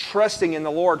not trusting in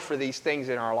the Lord for these things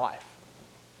in our life.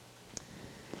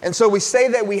 And so we say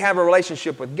that we have a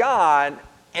relationship with God,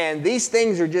 and these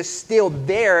things are just still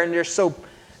there, and they're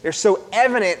so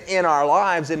evident in our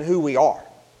lives and who we are.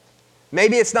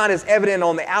 Maybe it's not as evident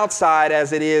on the outside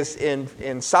as it is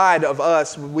inside of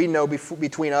us, we know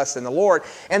between us and the Lord.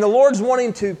 And the Lord's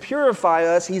wanting to purify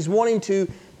us. He's wanting to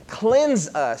cleanse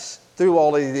us through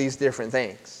all of these different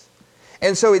things.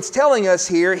 And so it's telling us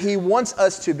here, He wants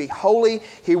us to be holy.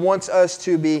 He wants us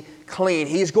to be clean.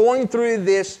 He's going through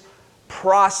this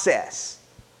process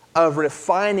of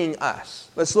refining us.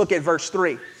 Let's look at verse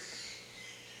 3.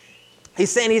 He's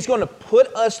saying He's going to put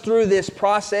us through this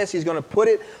process. He's going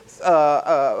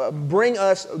to bring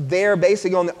us there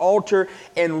basically on the altar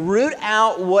and root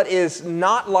out what is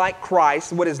not like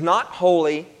Christ, what is not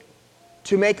holy,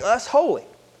 to make us holy.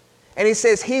 And He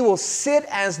says He will sit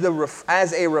as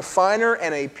a refiner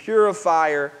and a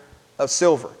purifier of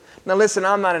silver. Now listen,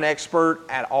 I'm not an expert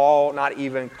at all, not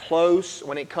even close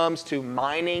when it comes to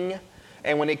mining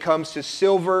and when it comes to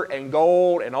silver and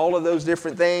gold and all of those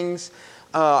different things.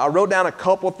 I wrote down a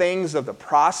couple things of the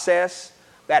process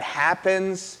that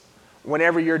happens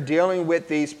whenever you're dealing with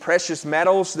these precious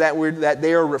metals that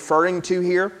they are referring to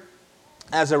here,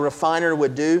 as a refiner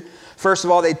would do. First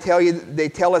of all, they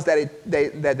tell us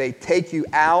that they take you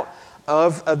out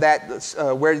of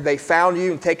that where they found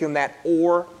you and taking that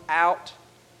ore out.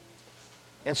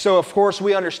 And so, of course,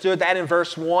 we understood that in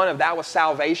verse 1 of that was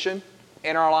salvation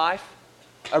in our life,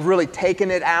 of really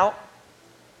taking it out.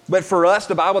 But for us,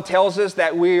 the Bible tells us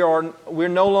that we're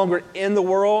no longer in the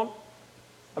world.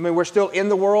 I mean, we're still in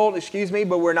the world,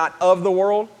 but we're not of the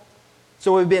world.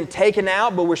 So we've been taken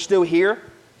out, but we're still here.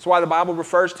 That's why the Bible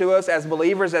refers to us as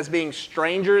believers as being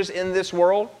strangers in this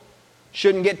world.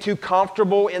 Shouldn't get too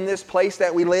comfortable in this place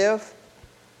that we live.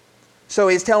 So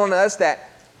He's telling us that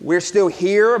we're still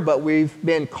here, but we've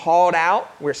been called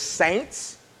out. We're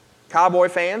saints. Cowboy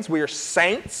fans, we are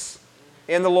saints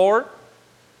in the Lord.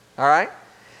 All right?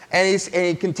 And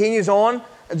He continues on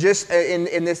just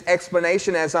in this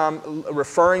explanation as I'm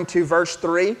referring to verse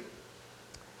 3.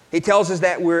 He tells us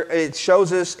that it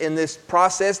shows us in this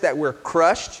process that we're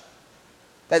crushed,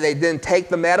 that they then take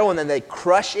the metal and then they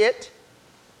crush it.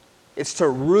 It's to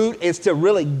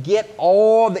really get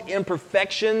all the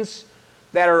imperfections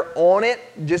that are on it,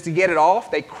 just to get it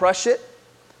off. They crush it.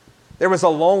 There was a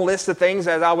long list of things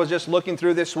as I was just looking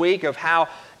through this week of how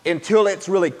until it's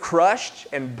really crushed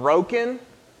and broken,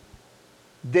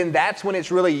 then that's when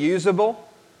it's really usable.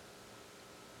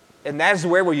 And that's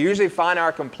where we usually find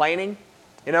our complaining.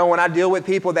 You know, when I deal with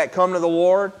people that come to the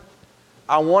Lord,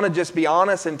 I want to just be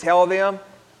honest and tell them,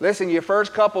 listen, your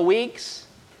first couple weeks,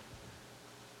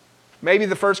 maybe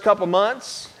the first couple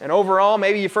months, and overall,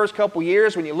 maybe your first couple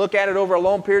years, when you look at it over a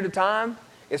long period of time,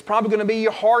 it's probably going to be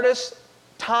your hardest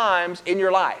times in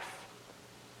your life.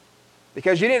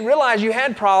 Because you didn't realize you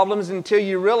had problems until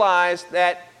you realized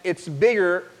that it's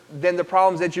bigger than the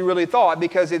problems that you really thought,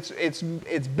 because it's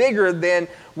bigger than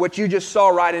what you just saw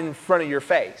right in front of your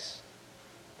face.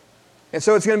 And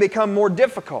so it's going to become more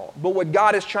difficult. But what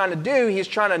God is trying to do, He's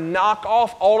trying to knock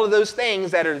off all of those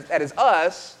things that is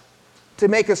us to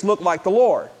make us look like the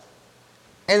Lord.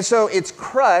 And so it's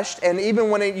crushed, and even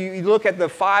when you look at the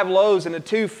 5 loaves and the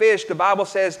 2 fish, the Bible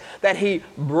says that He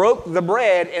broke the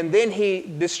bread and then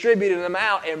He distributed them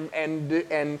out and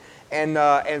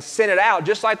sent it out,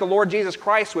 just like the Lord Jesus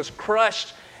Christ was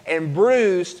crushed and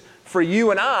bruised for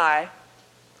you and I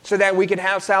so that we could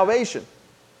have salvation.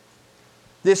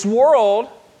 This world,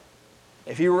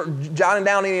 if you were jotting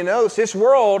down any notes, this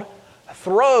world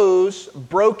throws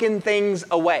broken things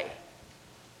away.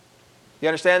 You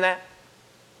understand that?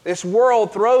 This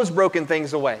world throws broken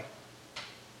things away.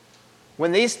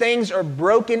 When these things are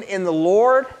broken in the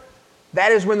Lord,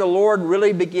 that is when the Lord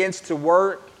really begins to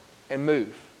work and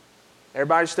move.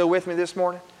 Everybody still with me this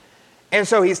morning? And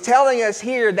so He's telling us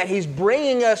here that He's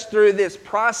bringing us through this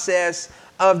process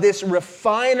of this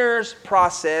refiner's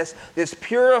process, this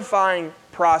purifying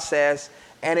process,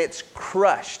 and it's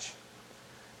crushed.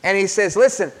 And He says,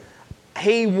 listen,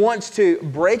 He wants to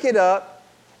break it up,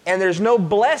 and there's no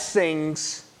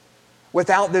blessings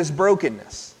without this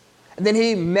brokenness. And then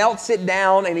He melts it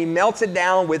down, and He melts it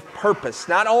down with purpose.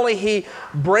 Not only He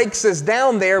breaks us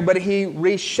down there, but He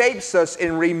reshapes us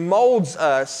and remolds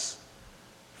us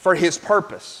for His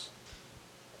purpose.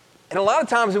 And a lot of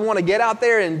times we want to get out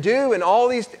there and do and all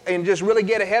these and just really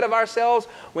get ahead of ourselves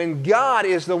when God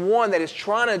is the one that is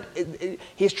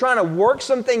He's trying to work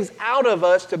some things out of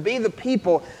us to be the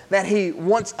people that He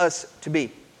wants us to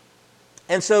be.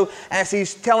 And so as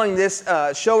He's telling this,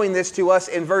 showing this to us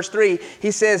in verse 3,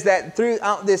 He says that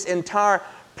throughout this entire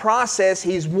process,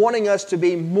 He's wanting us to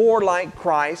be more like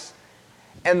Christ.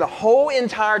 And the whole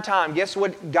entire time, guess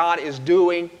what God is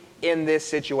doing in this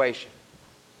situation?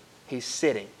 He's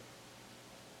sitting.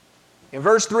 In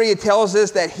verse 3, it tells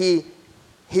us that He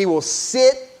will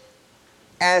sit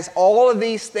as all of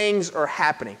these things are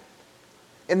happening.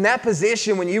 In that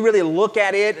position, when you really look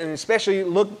at it, and especially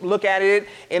look at it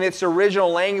in its original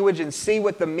language and see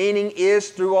what the meaning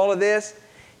is through all of this,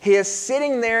 He is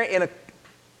sitting there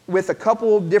with a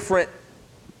couple of different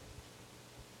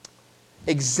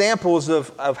examples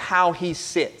of how He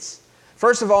sits.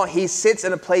 First of all, He sits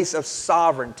in a place of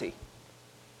sovereignty.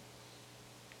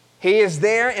 He is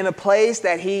there in a place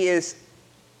that He is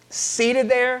seated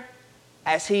there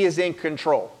as He is in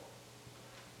control.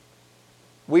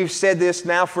 We've said this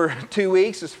now for 2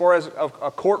 weeks as far as a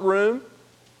courtroom.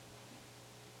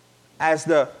 As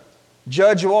the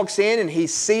judge walks in and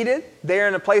he's seated there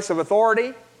in a place of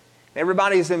authority,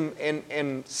 everybody's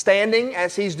in standing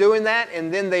as he's doing that,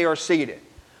 and then they are seated.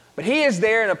 But He is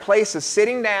there in a place of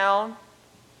sitting down,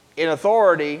 in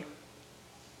authority,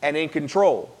 and in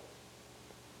control.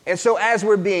 And so as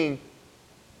we're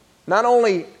not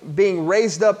only being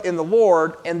raised up in the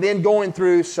Lord and then going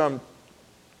through some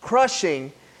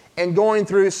crushing and going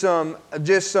through some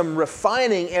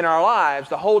refining in our lives,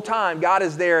 the whole time God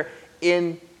is there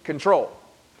in control.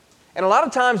 And a lot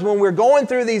of times when we're going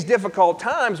through these difficult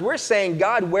times, we're saying,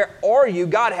 God, where are you?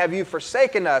 God, have you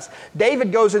forsaken us?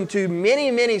 David goes into many,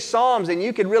 many Psalms, and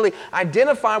you can really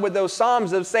identify with those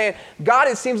Psalms of saying, God,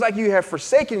 it seems like you have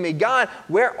forsaken me. God,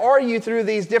 where are you through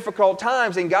these difficult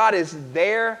times? And God is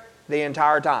there the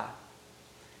entire time.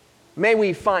 May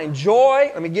we find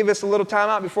joy. Let me give us a little time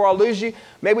out before I lose you.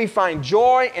 May we find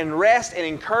joy and rest and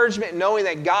encouragement knowing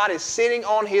that God is sitting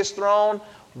on His throne,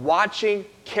 watching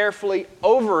carefully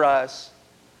over us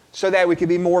so that we can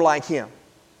be more like Him.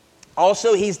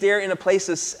 Also, He's there in a place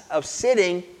of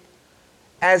sitting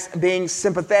as being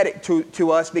sympathetic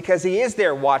to us because He is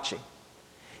there watching.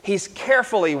 He's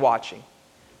carefully watching.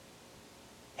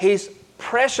 He's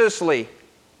preciously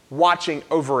watching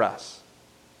over us.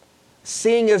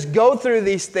 Seeing us go through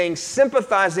these things,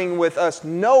 sympathizing with us,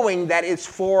 knowing that it's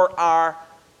for our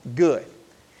good.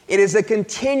 It is a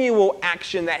continual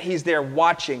action that He's there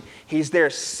watching. He's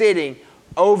there sitting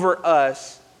over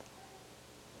us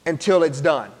until it's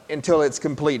done, until it's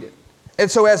completed. And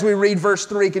so as we read verse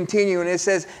 3 continuing, it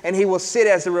says, and He will sit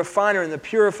as the refiner and the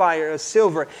purifier of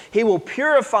silver. He will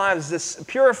purify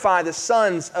the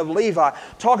sons of Levi,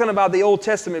 talking about the Old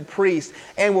Testament priests,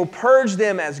 and will purge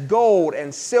them as gold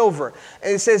and silver.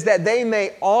 And it says that they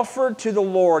may offer to the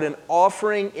Lord an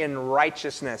offering in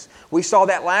righteousness. We saw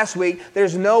that last week.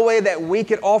 There's no way that we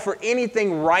could offer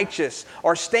anything righteous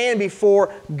or stand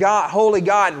before God, holy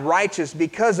God, righteous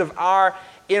because of our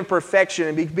imperfection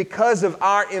and because of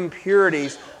our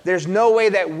impurities. There's no way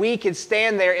that we could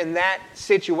stand there in that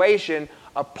situation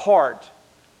apart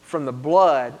from the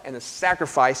blood and the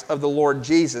sacrifice of the Lord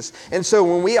Jesus. And so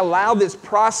when we allow this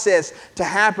process to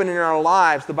happen in our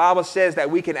lives, the Bible says that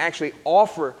we can actually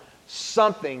offer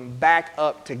something back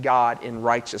up to God in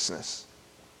righteousness.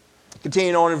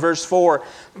 Continuing on in verse 4,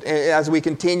 as we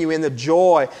continue in the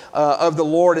joy of the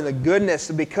Lord and the goodness.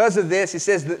 Because of this, he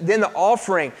says, then the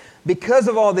offering Because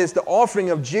of all this, the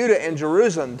offering of Judah and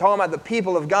Jerusalem, talking about the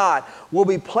people of God, will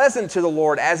be pleasant to the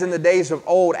Lord as in the days of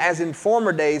old, as in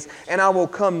former days, and I will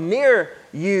come near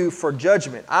you for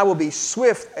judgment. I will be a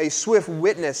swift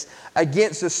witness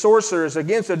against the sorcerers,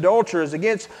 against adulterers,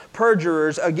 against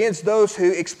perjurers, against those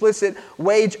who explicit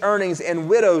wage earnings and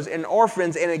widows and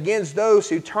orphans, and against those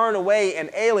who turn away and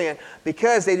alien,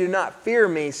 because they do not fear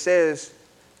me, says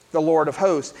the Lord of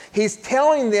hosts. He's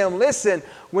telling them, listen,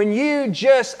 when you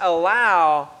just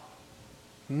allow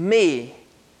me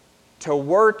to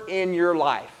work in your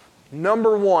life,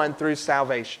 number one, through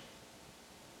salvation.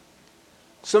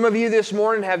 Some of you this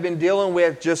morning have been dealing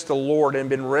with just the Lord and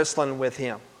been wrestling with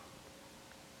Him.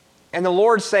 And the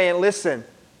Lord's saying, listen,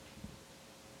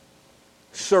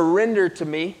 surrender to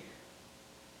me.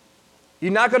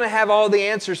 You're not going to have all the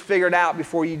answers figured out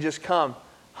before you just come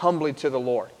humbly to the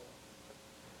Lord.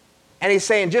 And He's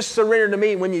saying, just surrender to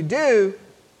me when you do,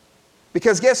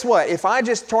 because guess what? If I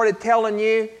just started telling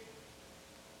you,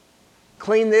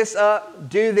 clean this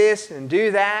up, do this and do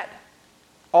that,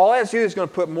 all that's do is going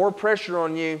to put more pressure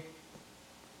on you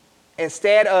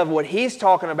instead of what He's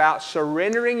talking about,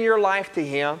 surrendering your life to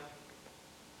Him,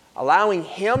 allowing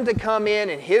Him to come in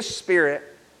His Spirit.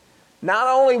 Not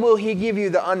only will He give you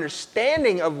the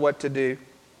understanding of what to do,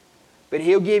 but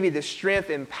He'll give you the strength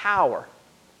and power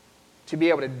to be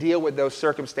able to deal with those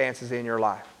circumstances in your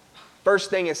life. First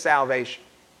thing is salvation.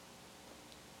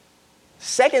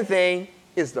 Second thing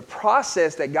is the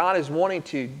process that God is wanting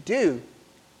to do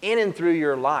in and through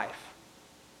your life.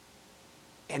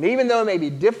 And even though it may be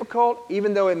difficult,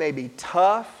 even though it may be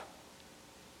tough,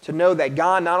 to know that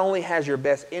God not only has your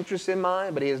best interest in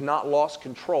mind, but He has not lost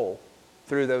control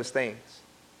through those things.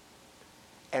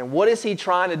 And what is He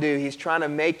trying to do? He's trying to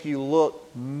make you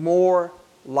look more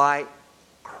like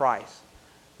Christ.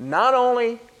 Not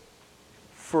only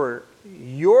for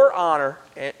your honor,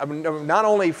 not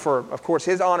only for, of course,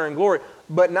 His honor and glory,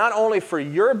 but not only for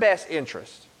your best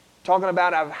interest, talking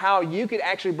about how you could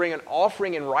actually bring an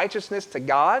offering in righteousness to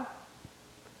God,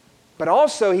 but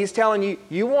also He's telling you,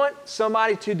 you want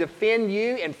somebody to defend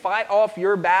you and fight off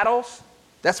your battles?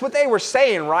 That's what they were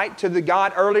saying, right, to the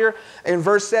God earlier in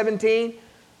verse 17.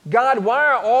 God, why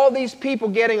are all these people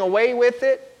getting away with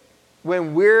it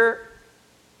when we're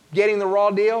getting the raw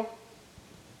deal?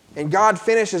 And God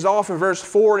finishes off in verse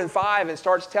 4 and 5 and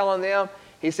starts telling them,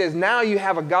 He says, now you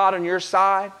have a God on your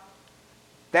side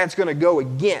that's going to go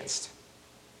against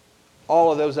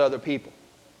all of those other people.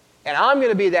 And I'm going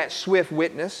to be that swift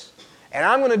witness, and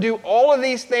I'm going to do all of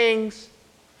these things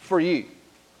for you.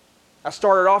 I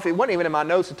started off, it wasn't even in my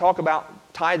notes to talk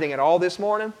about tithing at all this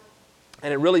morning,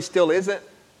 and it really still isn't.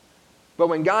 But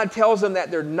when God tells them that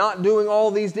they're not doing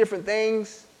all these different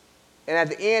things, and at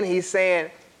the end He's saying,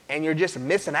 and you're just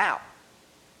missing out.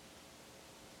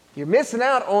 You're missing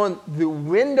out on the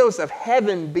windows of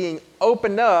heaven being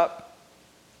opened up,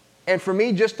 and for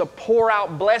me just to pour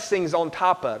out blessings on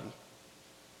top of you.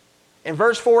 In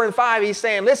verse 4 and 5, He's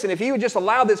saying, listen, if you would just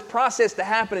allow this process to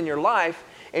happen in your life,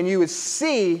 and you would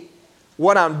see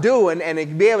what I'm doing and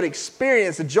be able to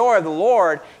experience the joy of the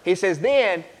Lord, He says,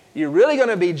 then you're really going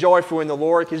to be joyful in the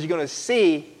Lord, because you're going to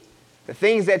see the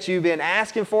things that you've been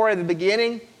asking for at the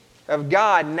beginning of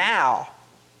God now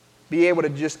be able to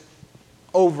just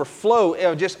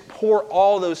overflow, just pour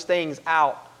all those things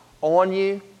out on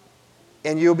you,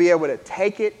 and you'll be able to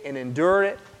take it and endure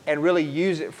it and really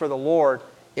use it for the Lord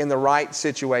in the right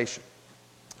situation.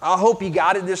 I hope you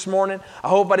got it this morning. I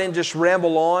hope I didn't just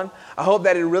ramble on. I hope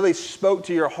that it really spoke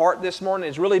to your heart this morning.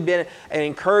 It's really been an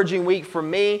encouraging week for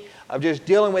me of just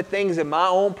dealing with things in my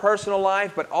own personal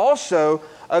life, but also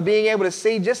of being able to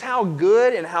see just how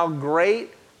good and how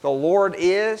great the Lord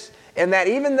is. And that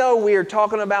even though we are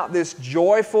talking about this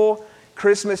joyful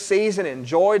Christmas season and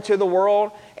joy to the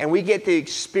world, and we get to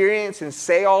experience and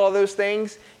say all of those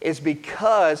things, it's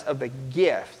because of the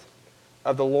gift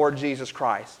of the Lord Jesus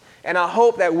Christ. And I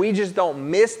hope that we just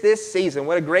don't miss this season.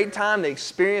 What a great time to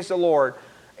experience the Lord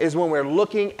is when we're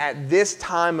looking at this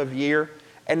time of year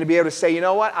and to be able to say, you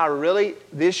know what, I really,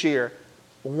 this year,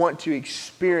 want to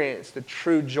experience the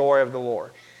true joy of the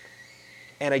Lord.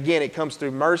 And again, it comes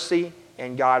through mercy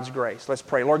and God's grace. Let's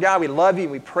pray. Lord God, we love you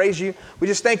and we praise you. We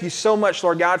just thank you so much,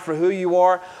 Lord God, for who you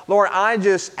are. Lord, I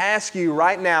just ask you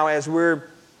right now as we're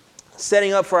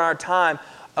setting up for our time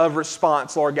of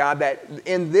response, Lord God, that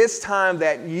in this time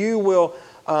that you will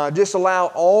just allow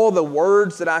all the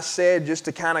words that I said just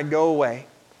to kind of go away.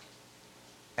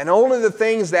 And only the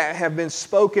things that have been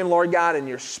spoken, Lord God, in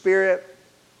your Spirit,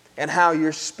 and how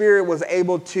your Spirit was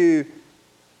able to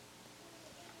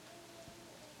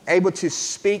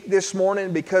speak this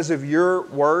morning because of your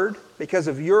word,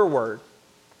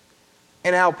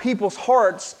 and how people's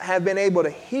hearts have been able to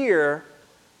hear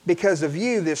because of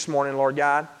you this morning, Lord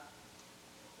God.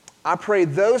 I pray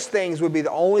those things would be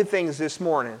the only things this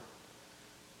morning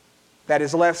that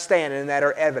is left standing and that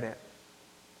are evident.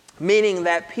 Meaning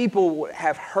that people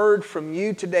have heard from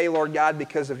you today, Lord God,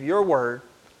 because of your word.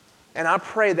 And I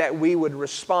pray that we would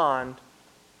respond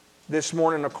this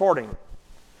morning accordingly.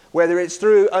 Whether it's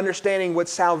through understanding what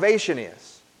salvation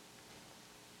is,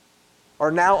 or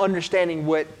now understanding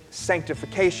what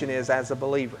sanctification is as a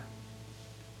believer.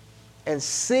 And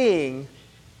seeing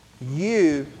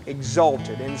you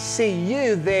exalted, and see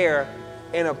you there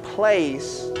in a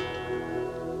place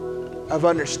of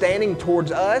understanding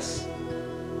towards us,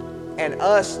 and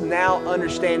us now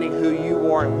understanding who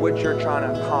you are and what you're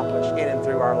trying to accomplish in and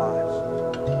through our lives.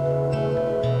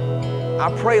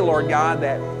 I pray, Lord God,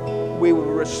 that we will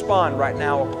respond right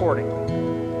now accordingly.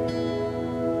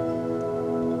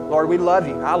 Lord, we love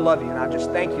you. I love you. And I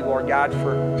just thank you, Lord God,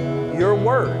 for your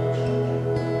word.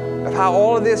 Of how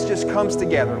all of this just comes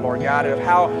together, Lord God. Of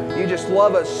how you just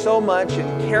love us so much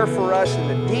and care for us and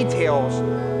the details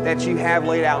that you have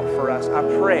laid out for us. I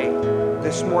pray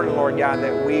this morning, Lord God,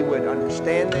 that we would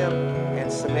understand them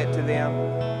and submit to them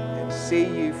and see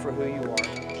you for who you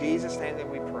are. In Jesus' name that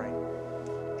we pray.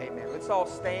 Amen. Let's all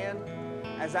stand.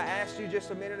 As I asked you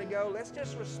just a minute ago, let's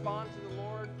just respond to the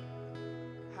Lord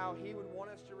how He would want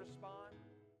us to respond.